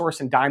resource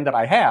and dime that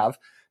I have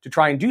to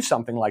try and do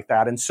something like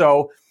that. And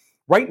so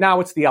right now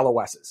it's the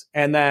LOSs.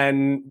 And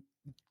then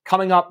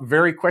coming up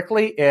very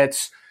quickly,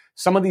 it's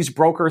some of these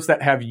brokers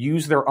that have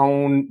used their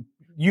own,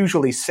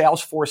 usually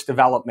Salesforce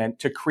development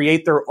to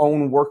create their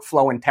own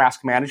workflow and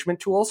task management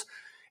tools.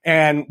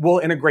 And we'll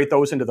integrate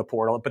those into the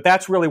portal. But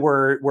that's really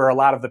where a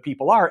lot of the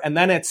people are. And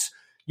then it's,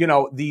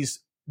 these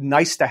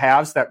nice to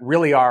haves that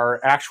really are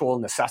actual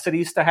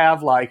necessities to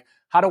have, like,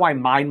 how do I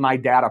mine my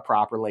data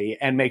properly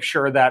and make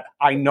sure that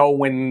I know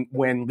when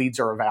leads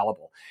are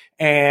available?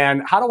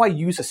 And how do I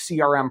use a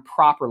CRM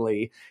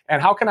properly?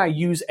 And how can I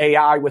use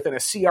AI within a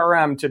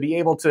CRM to be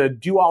able to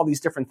do all these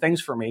different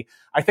things for me?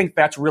 I think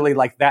that's really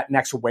like that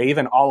next wave,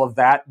 and all of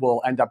that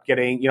will end up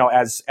getting,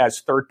 as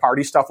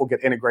third-party stuff will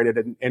get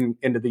integrated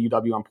into the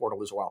UWM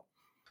portal as well.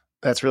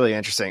 That's really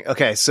interesting.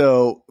 Okay.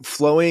 So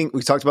we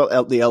talked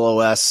about the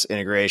LOS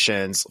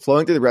integrations,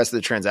 flowing through the rest of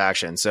the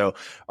transaction. So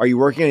are you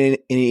working in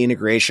any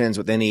integrations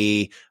with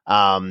any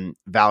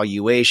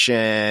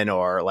valuation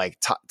or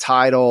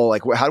title?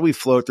 Like how do we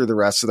flow through the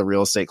rest of the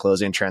real estate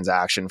closing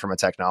transaction from a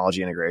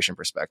technology integration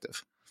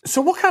perspective?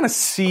 So we'll kind of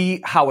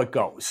see how it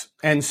goes.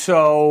 And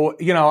so,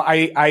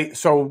 I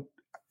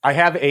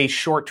have a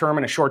short-term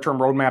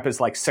roadmap is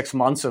like 6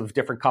 months of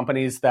different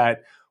companies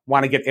that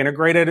want to get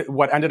integrated.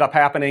 What ended up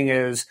happening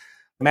is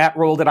Matt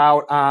rolled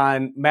out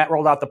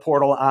the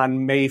portal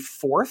on May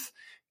 4th.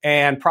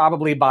 And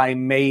probably by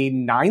May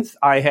 9th,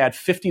 I had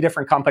 50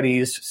 different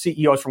companies,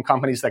 CEOs from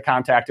companies that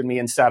contacted me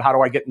and said, how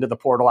do I get into the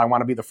portal? I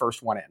want to be the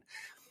first one in.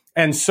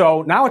 And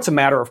so now it's a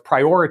matter of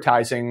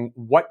prioritizing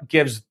what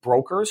gives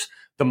brokers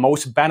the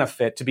most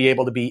benefit to be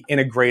able to be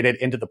integrated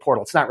into the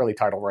portal. It's not really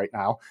titled right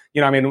now,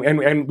 I mean,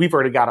 and we've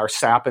already got our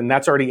SAP, and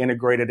that's already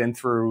integrated in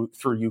through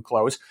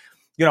UClose.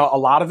 A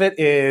lot of it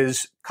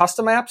is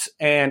custom apps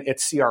and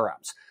it's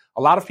CRMs.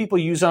 A lot of people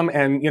use them.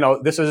 And,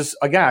 this is,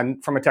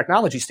 again, from a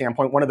technology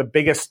standpoint, one of the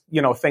biggest,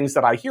 things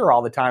that I hear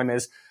all the time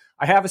is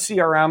I have a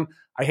CRM.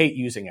 I hate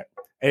using it.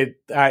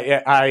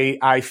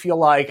 I feel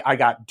like I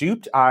got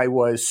duped. I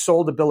was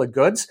sold a bill of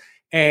goods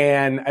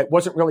and it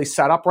wasn't really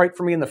set up right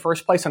for me in the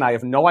first place. And I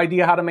have no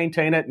idea how to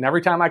maintain it. And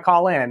every time I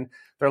call in,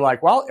 they're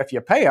like, well, if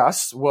you pay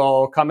us,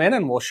 we'll come in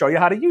and we'll show you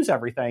how to use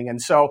everything.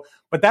 And so,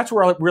 but that's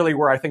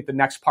where I think the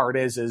next part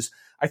is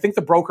I think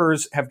the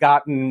brokers have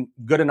gotten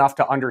good enough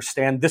to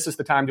understand this is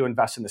the time to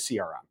invest in the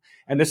CRM.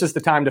 And this is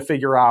the time to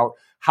figure out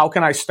how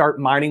can I start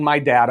mining my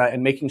data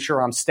and making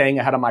sure I'm staying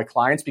ahead of my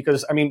clients?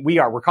 Because I mean,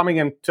 we're coming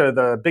into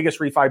the biggest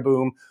refi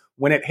boom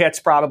when it hits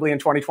probably in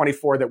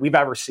 2024 that we've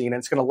ever seen. And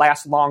it's going to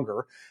last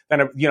longer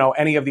than,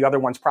 any of the other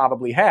ones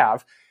probably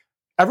have.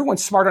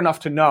 Everyone's smart enough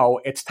to know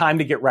it's time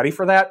to get ready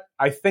for that.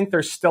 I think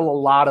there's still a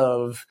lot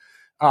of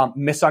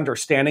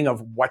misunderstanding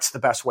of what's the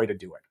best way to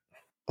do it.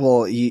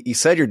 Well, you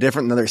said you're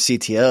different than other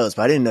CTOs,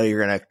 but I didn't know you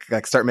were going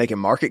to start making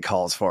market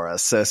calls for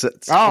us. So it's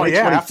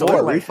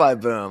 2024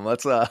 refi boom.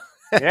 Let's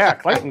Yeah,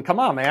 Clayton, come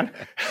on, man.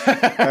 All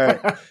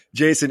right.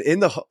 Jason, in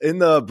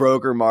the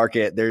broker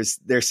market,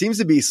 there seems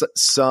to be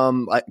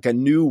some like a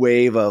new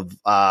wave of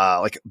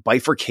like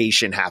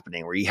bifurcation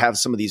happening where you have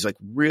some of these like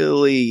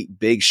really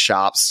big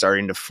shops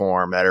starting to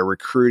form that are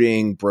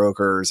recruiting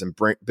brokers and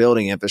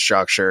building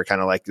infrastructure, kind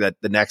of like the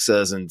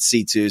Nexas and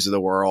C2s of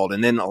the world,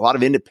 and then a lot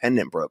of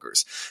independent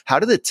brokers. How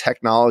do the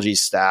technology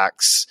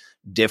stacks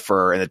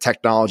differ and the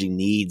technology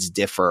needs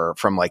differ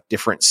from like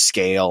different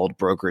scaled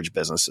brokerage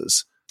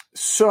businesses?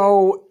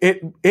 So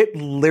it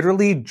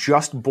literally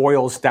just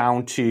boils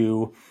down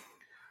to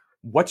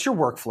what's your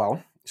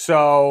workflow.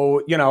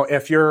 So,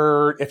 if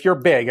you're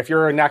big, if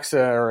you're a Nexa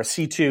or a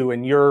C2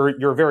 and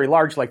you're very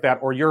large like that,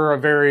 or you're a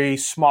very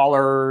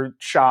smaller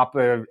shop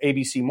of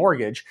ABC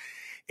Mortgage,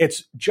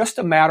 it's just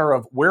a matter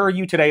of where are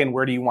you today and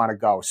where do you want to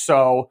go?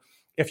 So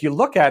if you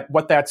look at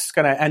what that's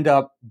going to end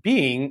up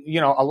being,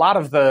 a lot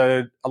of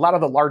the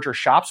larger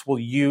shops will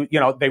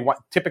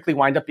typically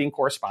wind up being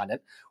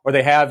correspondent, or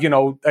they have,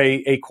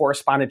 a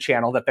correspondent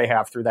channel that they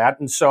have through that.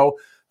 And so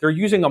they're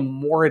using a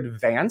more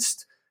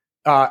advanced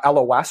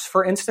LOS,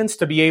 for instance,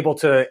 to be able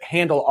to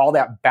handle all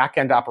that back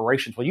end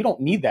operations. Well, you don't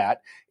need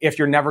that if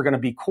you're never going to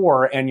be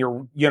core and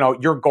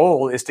your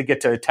goal is to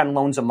get to 10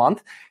 loans a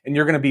month and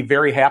you're going to be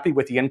very happy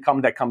with the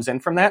income that comes in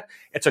from that.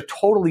 It's a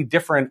totally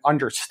different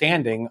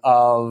understanding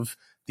of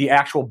the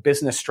actual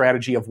business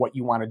strategy of what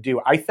you want to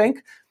do. I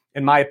think,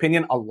 in my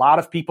opinion, a lot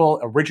of people,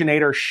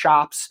 originators,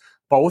 shops,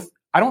 both,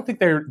 I don't think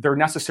they're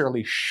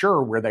necessarily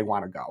sure where they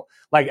want to go.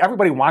 Like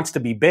everybody wants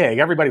to be big,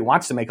 everybody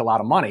wants to make a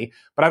lot of money,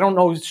 but I don't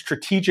know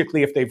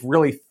strategically if they've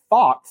really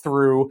thought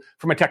through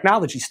from a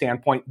technology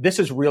standpoint, this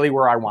is really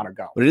where I want to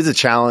go. But it is a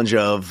challenge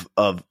of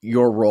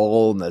your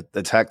role in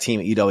the tech team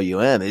at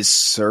EWM is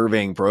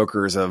serving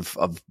brokers of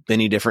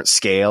many different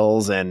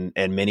scales and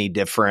many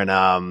different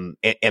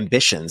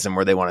ambitions and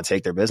where they want to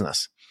take their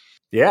business.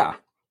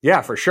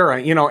 Yeah, for sure.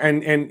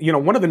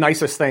 And one of the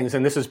nicest things,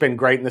 and this has been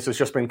great, and this has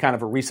just been kind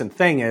of a recent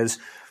thing is,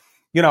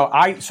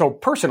 so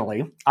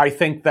personally, I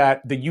think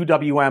that the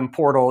UWM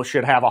portal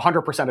should have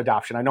 100%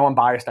 adoption. I know I'm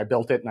biased. I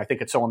built it and I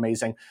think it's so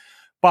amazing,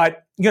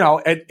 but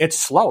it's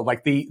slow.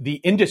 Like the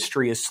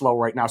industry is slow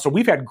right now. So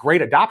we've had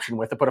great adoption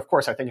with it, but of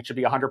course I think it should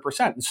be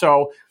 100%. And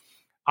so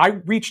I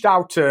reached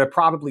out to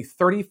probably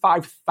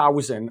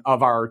 35,000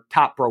 of our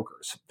top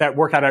brokers that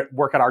work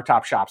at our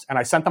top shops. And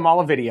I sent them all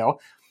a video.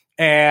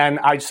 And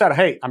I said,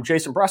 hey, I'm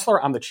Jason Bressler.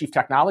 I'm the Chief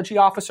Technology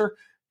Officer.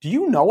 Do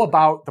you know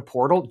about the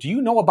portal? Do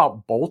you know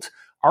about Bolt?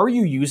 Are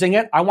you using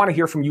it? I want to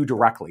hear from you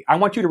directly. I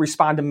want you to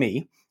respond to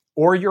me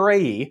or your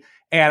AE,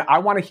 and I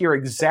want to hear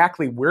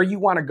exactly where you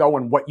want to go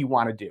and what you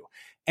want to do.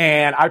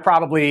 And I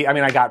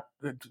got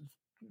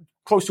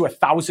close to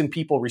 1,000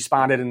 people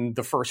responded in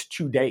the first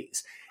 2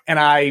 days. And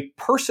I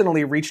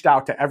personally reached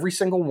out to every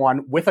single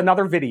one with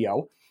another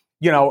video,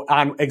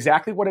 on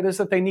exactly what it is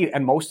that they need.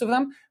 And most of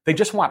them, they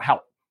just want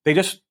help. They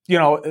just,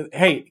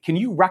 hey, can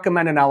you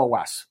recommend an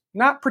LOS?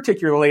 Not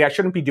particularly. I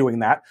shouldn't be doing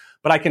that.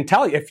 But I can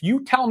tell you, if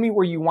you tell me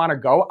where you want to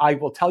go, I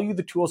will tell you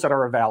the tools that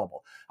are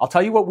available. I'll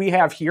tell you what we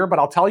have here, but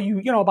I'll tell you,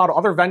 about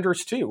other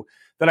vendors too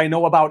that I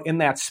know about in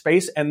that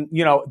space. And,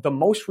 the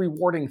most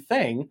rewarding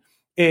thing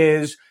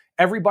is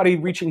everybody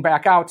reaching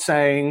back out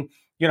saying,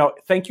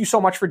 thank you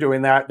so much for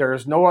doing that.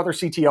 There's no other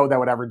CTO that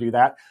would ever do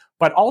that.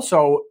 But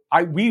also,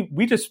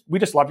 we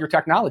just love your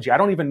technology. I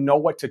don't even know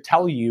what to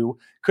tell you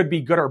could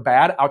be good or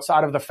bad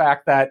outside of the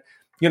fact that,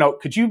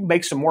 could you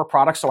make some more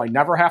products so I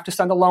never have to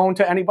send a loan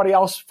to anybody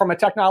else from a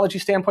technology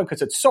standpoint?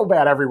 Because it's so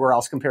bad everywhere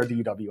else compared to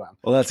UWM.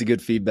 Well, that's a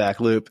good feedback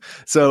loop.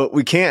 So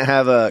we can't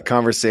have a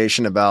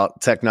conversation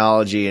about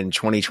technology in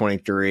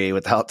 2023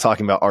 without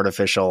talking about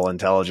artificial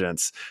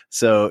intelligence.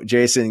 So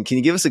Jason, can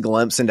you give us a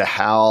glimpse into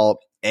how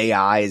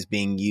AI is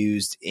being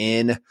used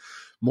in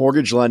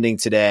mortgage lending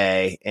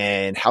today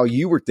and how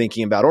you were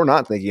thinking about or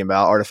not thinking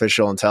about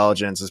artificial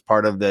intelligence as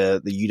part of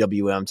the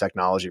UWM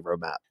technology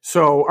roadmap.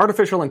 So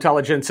artificial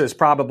intelligence is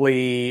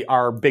probably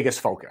our biggest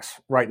focus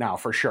right now,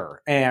 for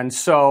sure. And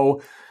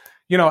so,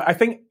 I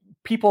think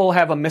people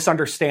have a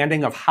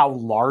misunderstanding of how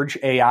large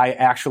AI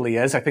actually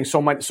is. I think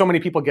so many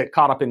people get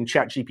caught up in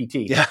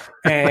ChatGPT. Yeah.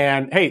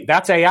 And hey,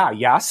 that's AI.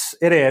 Yes,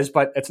 it is,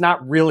 but it's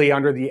not really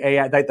under the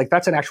AI.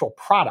 That's an actual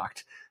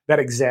product that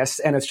exists,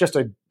 and it's just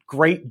a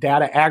great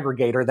data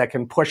aggregator that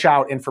can push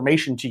out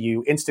information to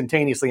you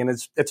instantaneously, and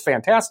it's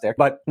fantastic.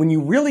 But when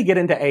you really get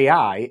into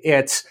AI,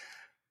 it's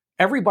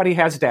everybody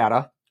has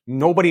data.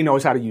 Nobody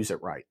knows how to use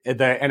it right.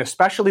 And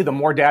especially the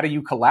more data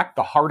you collect,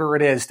 the harder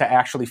it is to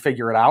actually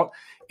figure it out.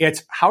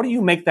 It's how do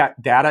you make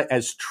that data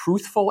as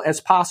truthful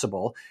as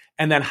possible?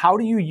 And then how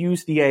do you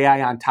use the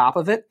AI on top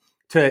of it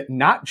to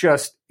not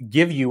just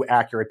give you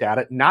accurate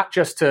data, not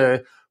just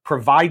to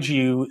provide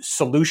you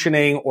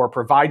solutioning or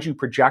provide you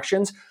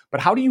projections, but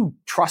how do you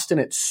trust in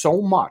it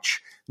so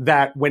much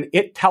that when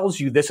it tells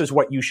you this is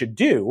what you should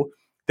do,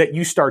 that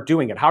you start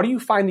doing it? How do you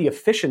find the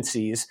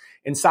efficiencies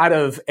inside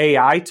of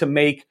AI to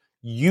make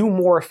you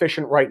more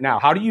efficient right now?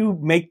 How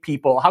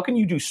can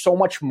you do so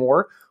much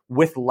more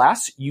with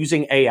less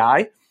using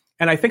AI?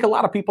 And I think a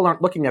lot of people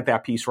aren't looking at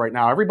that piece right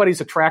now. Everybody's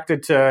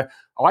attracted to,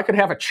 I could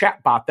have a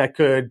chat bot that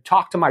could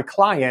talk to my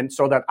client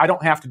so that I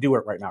don't have to do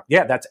it right now.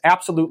 Yeah, that's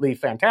absolutely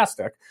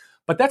fantastic.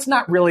 But that's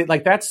not really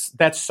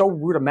that's so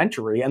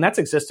rudimentary, and that's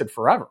existed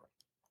forever.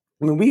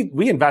 I mean,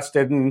 we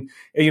invested in,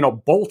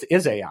 Bolt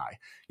is AI,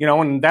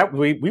 and that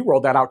we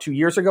rolled that out 2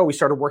 years ago. We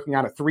started working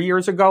on it 3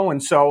 years ago.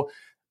 And so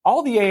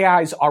all the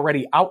AI is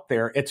already out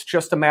there. It's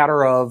just a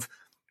matter of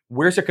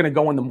where's it going to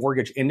go in the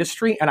mortgage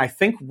industry? And I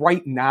think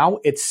right now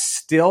it's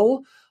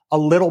still a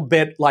little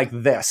bit like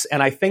this.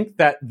 And I think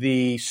that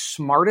the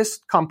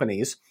smartest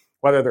companies,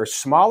 whether they're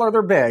small or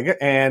they're big,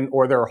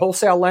 or they're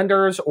wholesale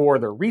lenders or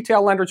they're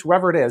retail lenders,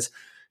 whoever it is,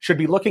 should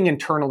be looking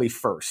internally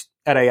first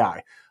at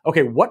AI.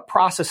 Okay, what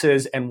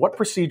processes and what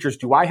procedures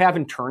do I have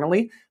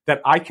internally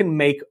that I can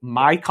make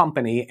my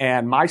company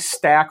and my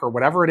stack or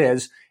whatever it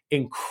is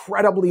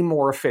incredibly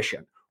more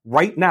efficient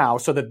right now,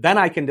 so that then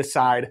I can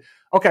decide,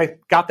 okay,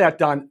 got that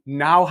done.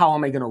 Now, how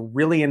am I going to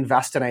really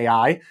invest in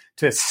AI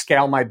to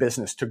scale my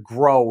business, to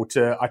grow,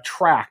 to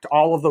attract,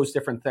 all of those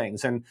different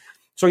things? And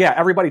so, yeah,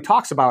 everybody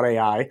talks about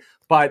AI,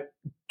 but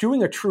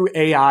doing a true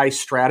AI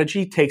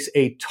strategy takes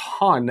a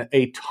ton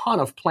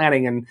of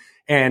planning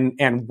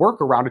and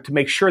work around it to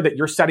make sure that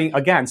you're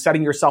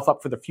setting yourself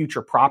up for the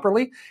future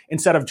properly,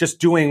 instead of just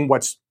doing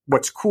what's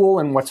cool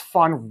and what's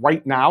fun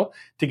right now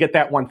to get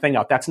that one thing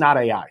out. That's not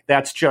AI.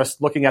 That's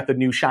just looking at the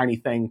new shiny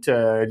thing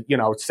to,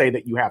 say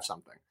that you have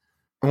something.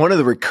 One of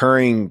the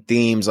recurring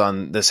themes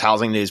on this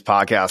Housing News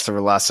podcast over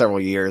the last several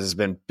years has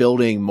been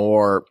building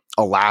more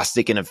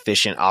elastic and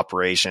efficient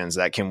operations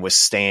that can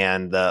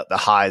withstand the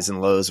highs and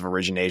lows of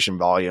origination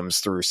volumes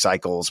through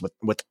cycles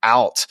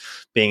without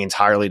being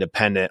entirely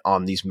dependent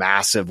on these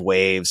massive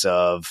waves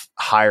of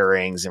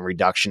hirings and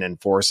reduction in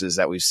forces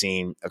that we've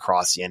seen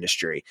across the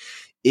industry.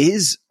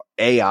 Is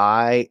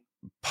AI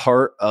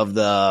part of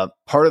the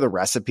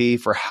recipe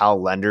for how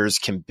lenders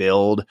can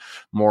build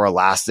more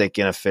elastic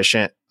and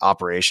efficient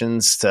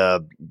operations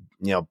to,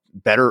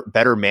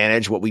 better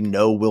manage what we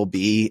know will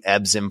be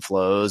ebbs and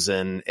flows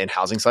in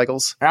housing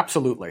cycles?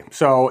 Absolutely.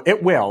 So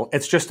it will.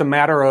 It's just a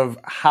matter of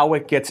how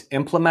it gets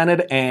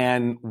implemented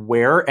and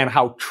where and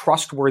how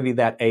trustworthy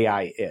that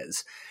AI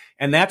is.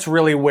 And that's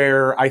really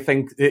where I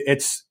think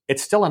it's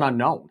still an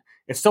unknown.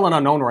 It's still an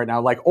unknown right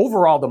now. Like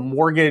overall, the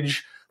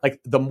mortgage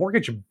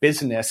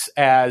business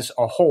as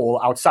a whole,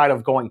 outside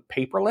of going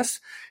paperless,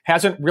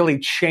 hasn't really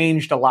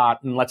changed a lot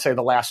in, let's say,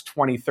 the last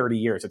 20, 30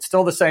 years. It's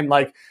still the same.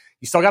 Like,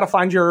 you still got to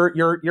find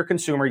your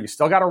consumer. You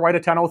still got to write a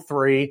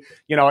 1003.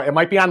 It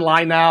might be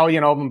online now,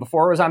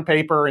 before it was on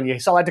paper, and you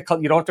still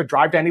you don't have to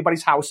drive to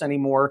anybody's house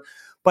anymore.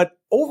 But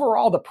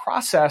overall, the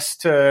process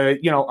to,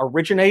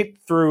 originate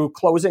through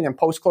closing and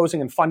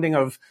post-closing and funding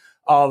of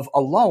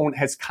a loan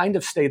has kind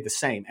of stayed the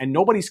same. And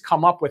nobody's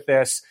come up with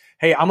this,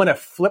 hey, I'm going to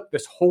flip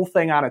this whole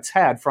thing on its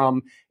head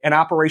from an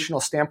operational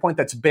standpoint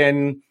that's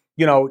been,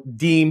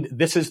 deemed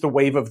this is the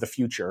wave of the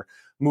future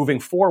moving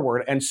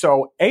forward. And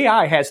so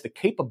AI has the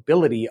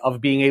capability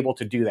of being able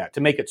to do that,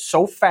 to make it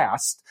so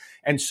fast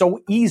and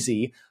so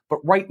easy. But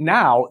right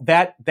now,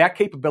 that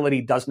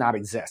capability does not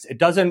exist. It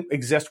doesn't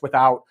exist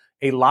without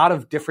a lot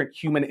of different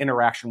human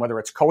interaction, whether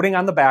it's coding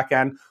on the back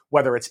end,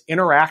 whether it's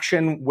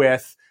interaction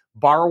with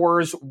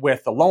borrowers,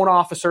 with the loan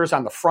officers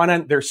on the front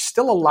end. There's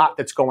still a lot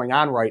that's going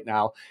on right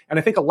now. And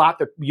I think a lot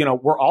that,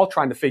 we're all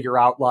trying to figure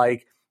out,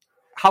 like,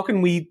 how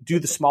can we do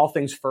the small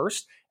things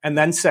first and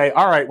then say,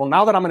 all right, well,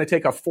 now that I'm going to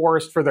take a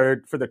forest for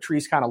the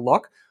trees kind of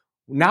look,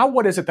 now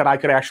what is it that I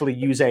could actually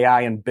use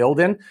AI and build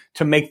in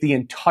to make the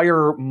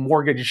entire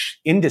mortgage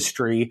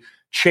industry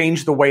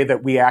change the way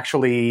that we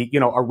actually,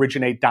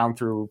 originate down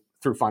through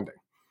funding?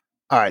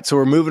 All right, so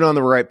we're moving on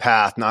the right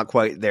path, not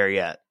quite there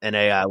yet, and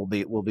AI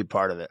will be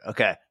part of it.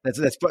 Okay,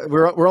 that's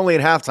we're only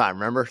at halftime,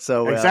 remember?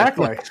 So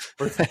exactly,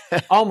 we're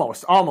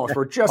almost.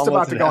 We're just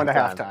about to go into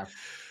halftime.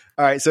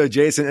 All right. So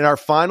Jason, in our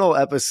final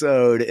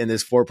episode in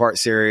this 4-part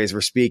series,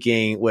 we're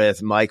speaking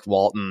with Mike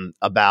Walton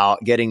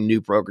about getting new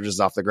brokerages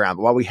off the ground.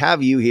 But while we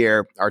have you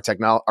here, our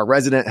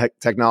resident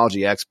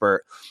technology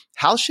expert,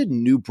 how should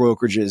new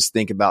brokerages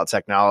think about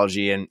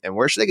technology and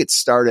where should they get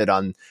started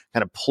on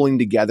kind of pulling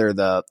together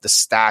the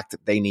stack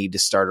that they need to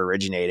start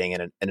originating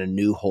in a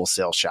new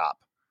wholesale shop?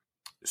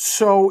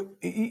 So,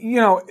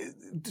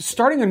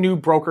 starting a new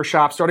broker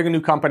shop, starting a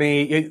new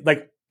company,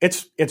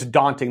 it's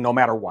daunting no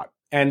matter what.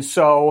 And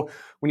so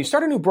when you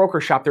start a new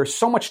broker shop, there's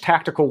so much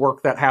tactical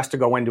work that has to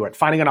go into it.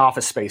 Finding an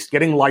office space,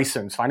 getting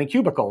licensed, finding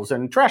cubicles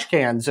and trash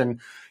cans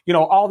and,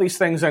 all these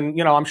things. And,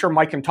 I'm sure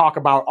Mike can talk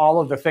about all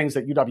of the things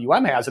that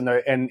UWM has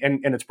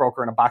in its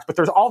broker in a box, but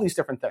there's all these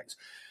different things.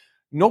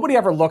 Nobody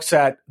ever looks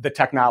at the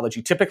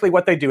technology. Typically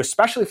what they do,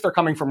 especially if they're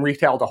coming from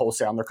retail to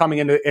wholesale and they're coming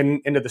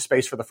into the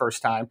space for the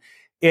first time,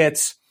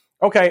 it's,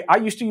 okay, I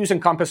used to use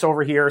Encompass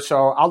over here,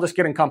 so I'll just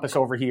get Encompass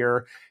over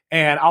here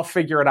and I'll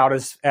figure it out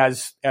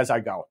as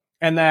I go.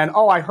 And then,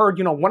 I heard,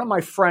 one of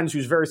my friends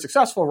who's very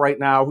successful right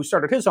now, who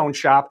started his own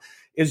shop,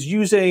 is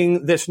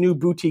using this new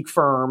boutique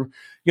firm.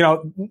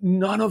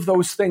 None of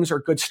those things are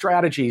good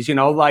strategies.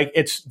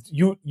 It's,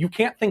 you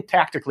can't think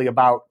tactically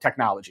about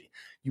technology.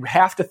 You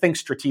have to think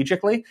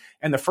strategically.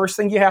 And the first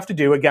thing you have to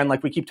do, again,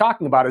 like we keep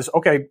talking about, is,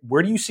 okay,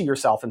 where do you see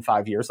yourself in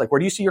 5 years? Like, where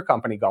do you see your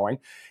company going?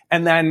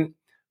 And then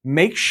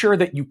make sure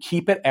that you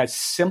keep it as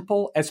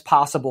simple as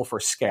possible for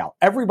scale.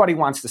 Everybody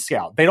wants to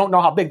scale. They don't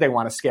know how big they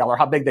want to scale or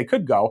how big they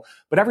could go,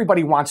 but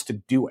everybody wants to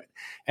do it.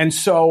 And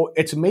so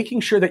it's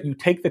making sure that you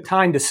take the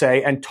time to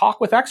say and talk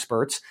with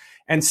experts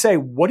and say,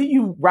 what do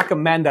you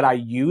recommend that I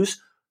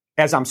use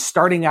as I'm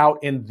starting out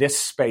in this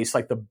space?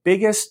 Like, the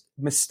biggest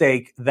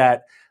mistake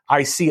that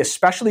I see,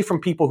 especially from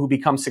people who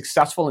become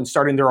successful in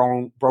starting their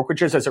own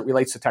brokerages as it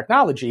relates to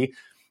technology,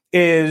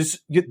 is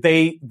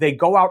they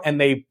go out and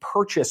they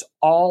purchase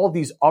all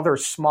these other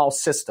small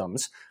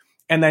systems,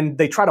 and then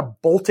they try to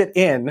bolt it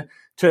in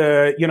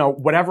to,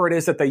 whatever it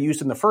is that they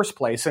used in the first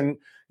place. And,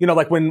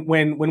 like when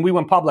we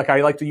went public,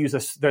 I like to use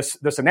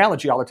this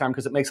analogy all the time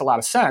because it makes a lot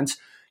of sense.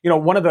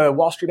 One of the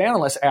Wall Street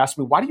analysts asked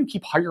me, why do you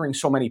keep hiring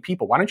so many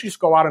people? Why don't you just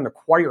go out and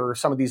acquire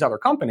some of these other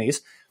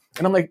companies?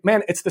 And I'm like,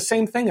 man, it's the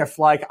same thing if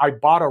I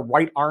bought a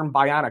right arm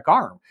bionic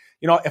arm.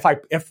 If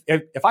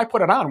I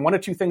put it on, one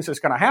of two things is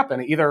going to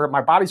happen. Either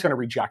my body's going to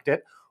reject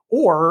it,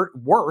 or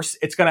worse,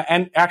 it's going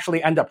to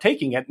actually end up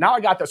taking it. Now I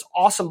got this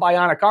awesome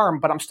bionic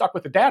arm, but I'm stuck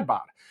with the dad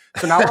bod.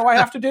 So now what do I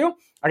have to do?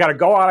 I got to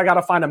go out. I got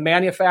to find a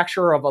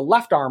manufacturer of a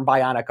left arm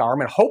bionic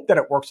arm and hope that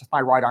it works with my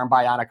right arm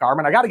bionic arm.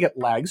 And I got to get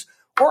legs,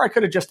 or I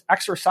could have just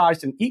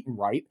exercised and eaten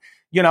right,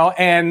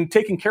 and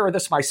taken care of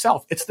this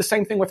myself. It's the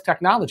same thing with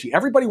technology.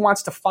 Everybody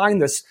wants to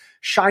find this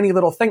shiny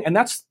little thing. And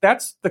that's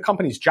the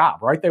company's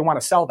job, right? They want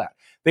to sell that.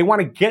 They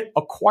want to get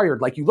acquired.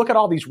 Like, you look at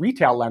all these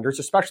retail lenders,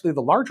 especially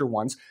the larger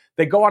ones,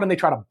 they go out and they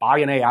try to buy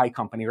an AI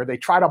company, or they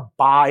try to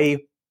buy,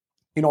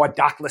 a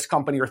dockless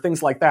company or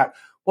things like that.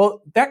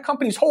 Well, that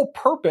company's whole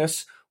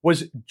purpose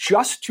was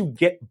just to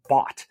get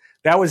bought.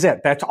 That was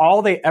it. That's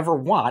all they ever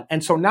want.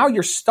 And so now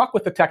you're stuck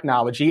with the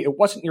technology. It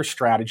wasn't your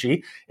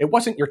strategy. It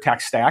wasn't your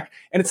tech stack.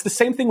 And it's the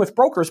same thing with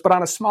brokers, but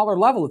on a smaller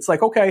level. It's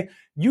like, okay,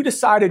 you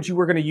decided you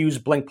were going to use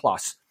Blink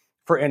Plus,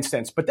 for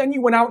instance, but then you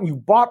went out and you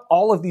bought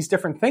all of these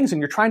different things and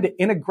you're trying to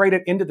integrate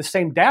it into the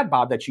same dad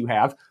bod that you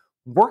have.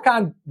 Work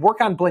on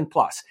Blink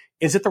Plus.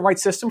 Is it the right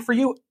system for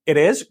you? It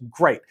is.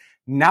 Great.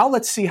 Now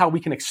let's see how we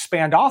can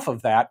expand off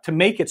of that to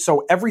make it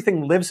so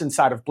everything lives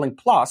inside of Blink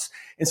Plus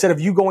instead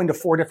of you going to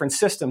 4 different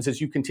systems as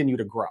you continue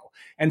to grow.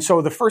 And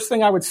so the first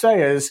thing I would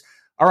say is,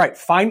 all right,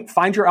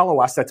 find your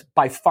LOS. That's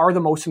by far the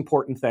most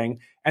important thing.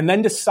 And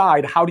then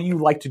decide, how do you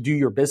like to do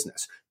your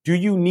business? Do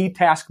you need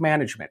task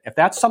management? If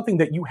that's something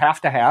that you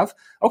have to have,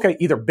 okay,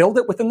 either build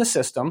it within the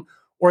system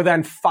or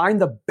then find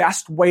the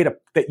best way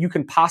that you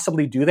can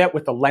possibly do that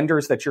with the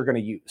lenders that you're going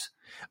to use.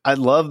 I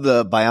love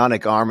the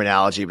bionic arm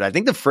analogy, but I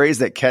think the phrase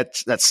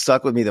that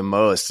stuck with me the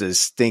most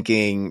is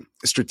thinking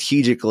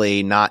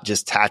strategically, not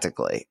just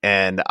tactically.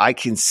 And I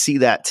can see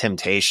that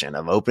temptation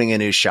of opening a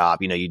new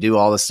shop. You do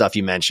all the stuff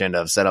you mentioned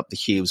of set up the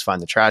cubes,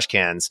 find the trash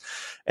cans.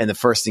 And the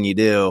first thing you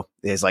do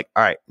is like,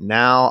 all right,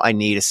 now I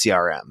need a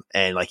CRM.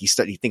 And like you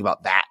think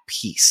about that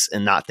piece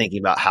and not thinking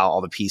about how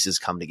all the pieces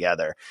come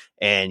together.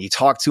 And you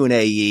talk to an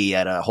AE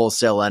at a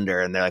wholesale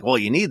lender and they're like, well,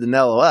 you need the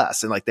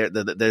LOS. And like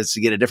there's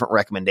to get a different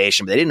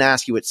recommendation, but they didn't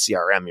ask you what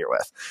CRM you're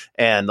with.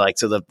 And like,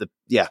 so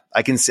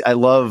I can see, I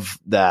love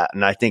that.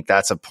 And I think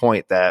that's a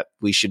point that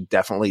we should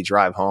definitely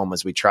drive home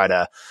as we try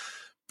to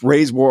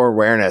raise more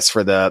awareness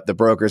for the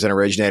brokers and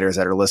originators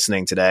that are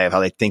listening today of how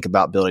they think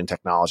about building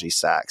technology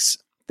stacks.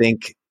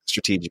 Think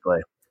strategically.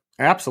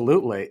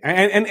 Absolutely.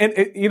 And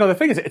the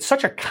thing is, it's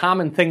such a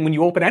common thing when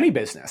you open any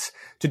business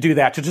to do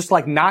that, to just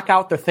like knock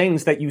out the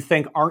things that you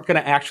think aren't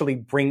going to actually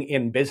bring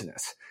in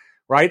business.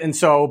 Right. And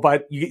so,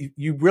 but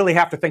you really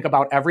have to think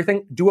about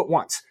everything. Do it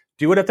once.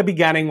 Do it at the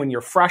beginning when you're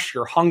fresh,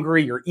 you're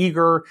hungry, you're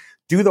eager.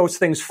 Do those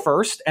things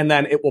first, and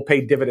then it will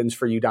pay dividends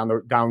for you down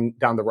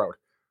the road.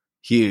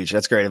 Huge.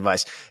 That's great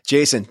advice.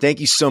 Jason, thank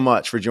you so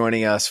much for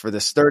joining us for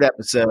this third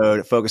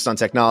episode focused on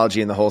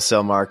technology in the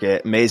wholesale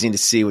market. Amazing to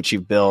see what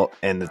you've built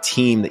and the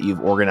team that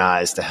you've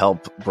organized to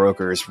help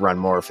brokers run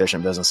more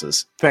efficient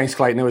businesses. Thanks,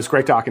 Clayton. It was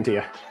great talking to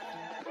you.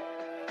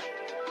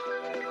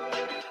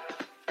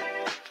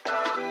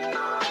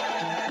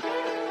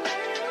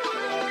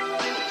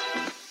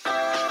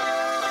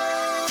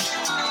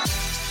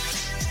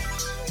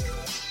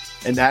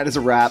 And that is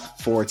a wrap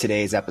for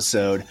today's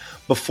episode.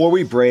 Before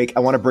we break,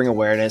 I want to bring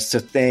awareness to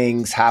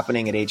things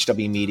happening at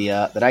HW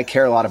Media that I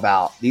care a lot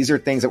about. These are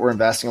things that we're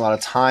investing a lot of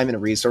time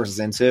and resources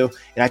into,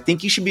 and I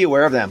think you should be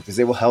aware of them because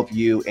they will help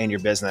you and your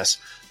business.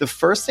 The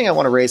first thing I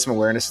want to raise some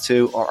awareness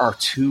to are our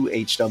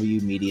 2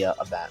 HW Media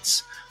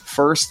events.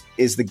 First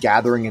is the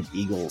Gathering of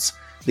Eagles.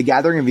 The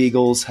Gathering of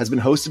Eagles has been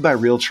hosted by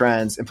Real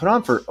Trends and put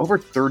on for over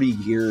 30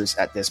 years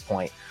at this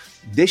point.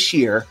 This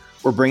year,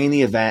 we're bringing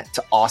the event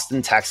to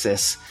Austin,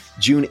 Texas,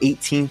 June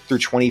 18th through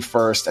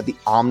 21st at the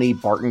Omni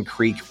Barton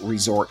Creek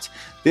Resort.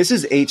 This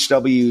is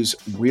HW's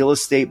real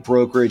estate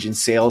brokerage and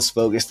sales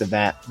focused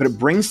event, but it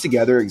brings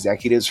together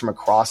executives from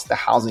across the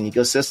housing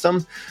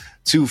ecosystem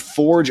to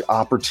forge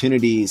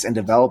opportunities and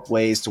develop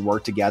ways to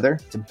work together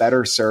to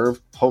better serve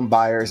home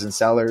buyers and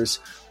sellers,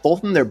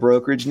 both in their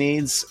brokerage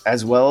needs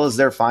as well as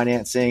their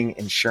financing,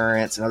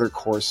 insurance, and other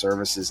core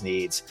services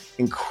needs.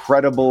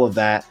 Incredible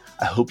event.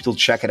 I hope you'll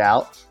check it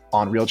out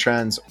on Real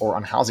Trends or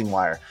on Housing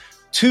Wire.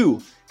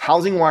 2,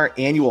 Housing Wire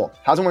Annual.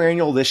 Housing Wire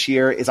Annual this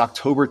year is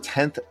October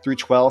 10th through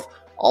 12th,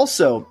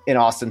 also in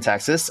Austin,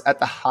 Texas, at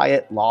the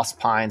Hyatt Lost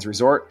Pines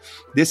Resort.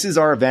 This is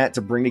our event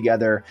to bring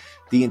together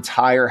the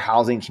entire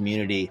housing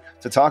community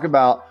to talk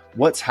about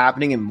what's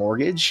happening in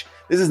mortgage.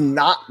 This is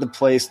not the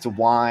place to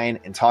whine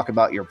and talk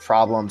about your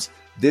problems.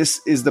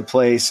 This is the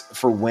place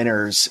for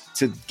winners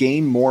to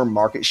gain more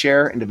market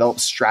share and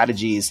develop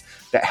strategies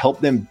that help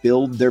them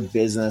build their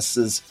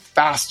businesses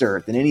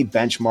faster than any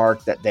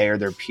benchmark that they or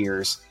their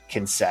peers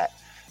can set.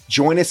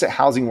 Join us at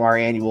Housing Wire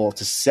Annual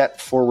to set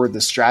forward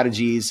the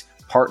strategies,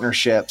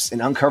 partnerships, and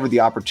uncover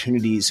the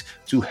opportunities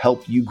to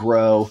help you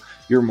grow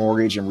your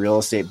mortgage and real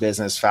estate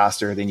business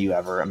faster than you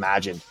ever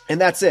imagined.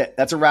 And that's it.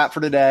 That's a wrap for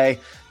today.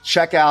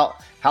 Check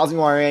out Housing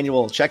Wire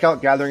Annual. Check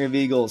out Gathering of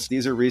Eagles.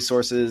 These are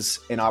resources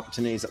and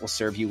opportunities that will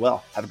serve you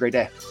well. Have a great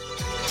day.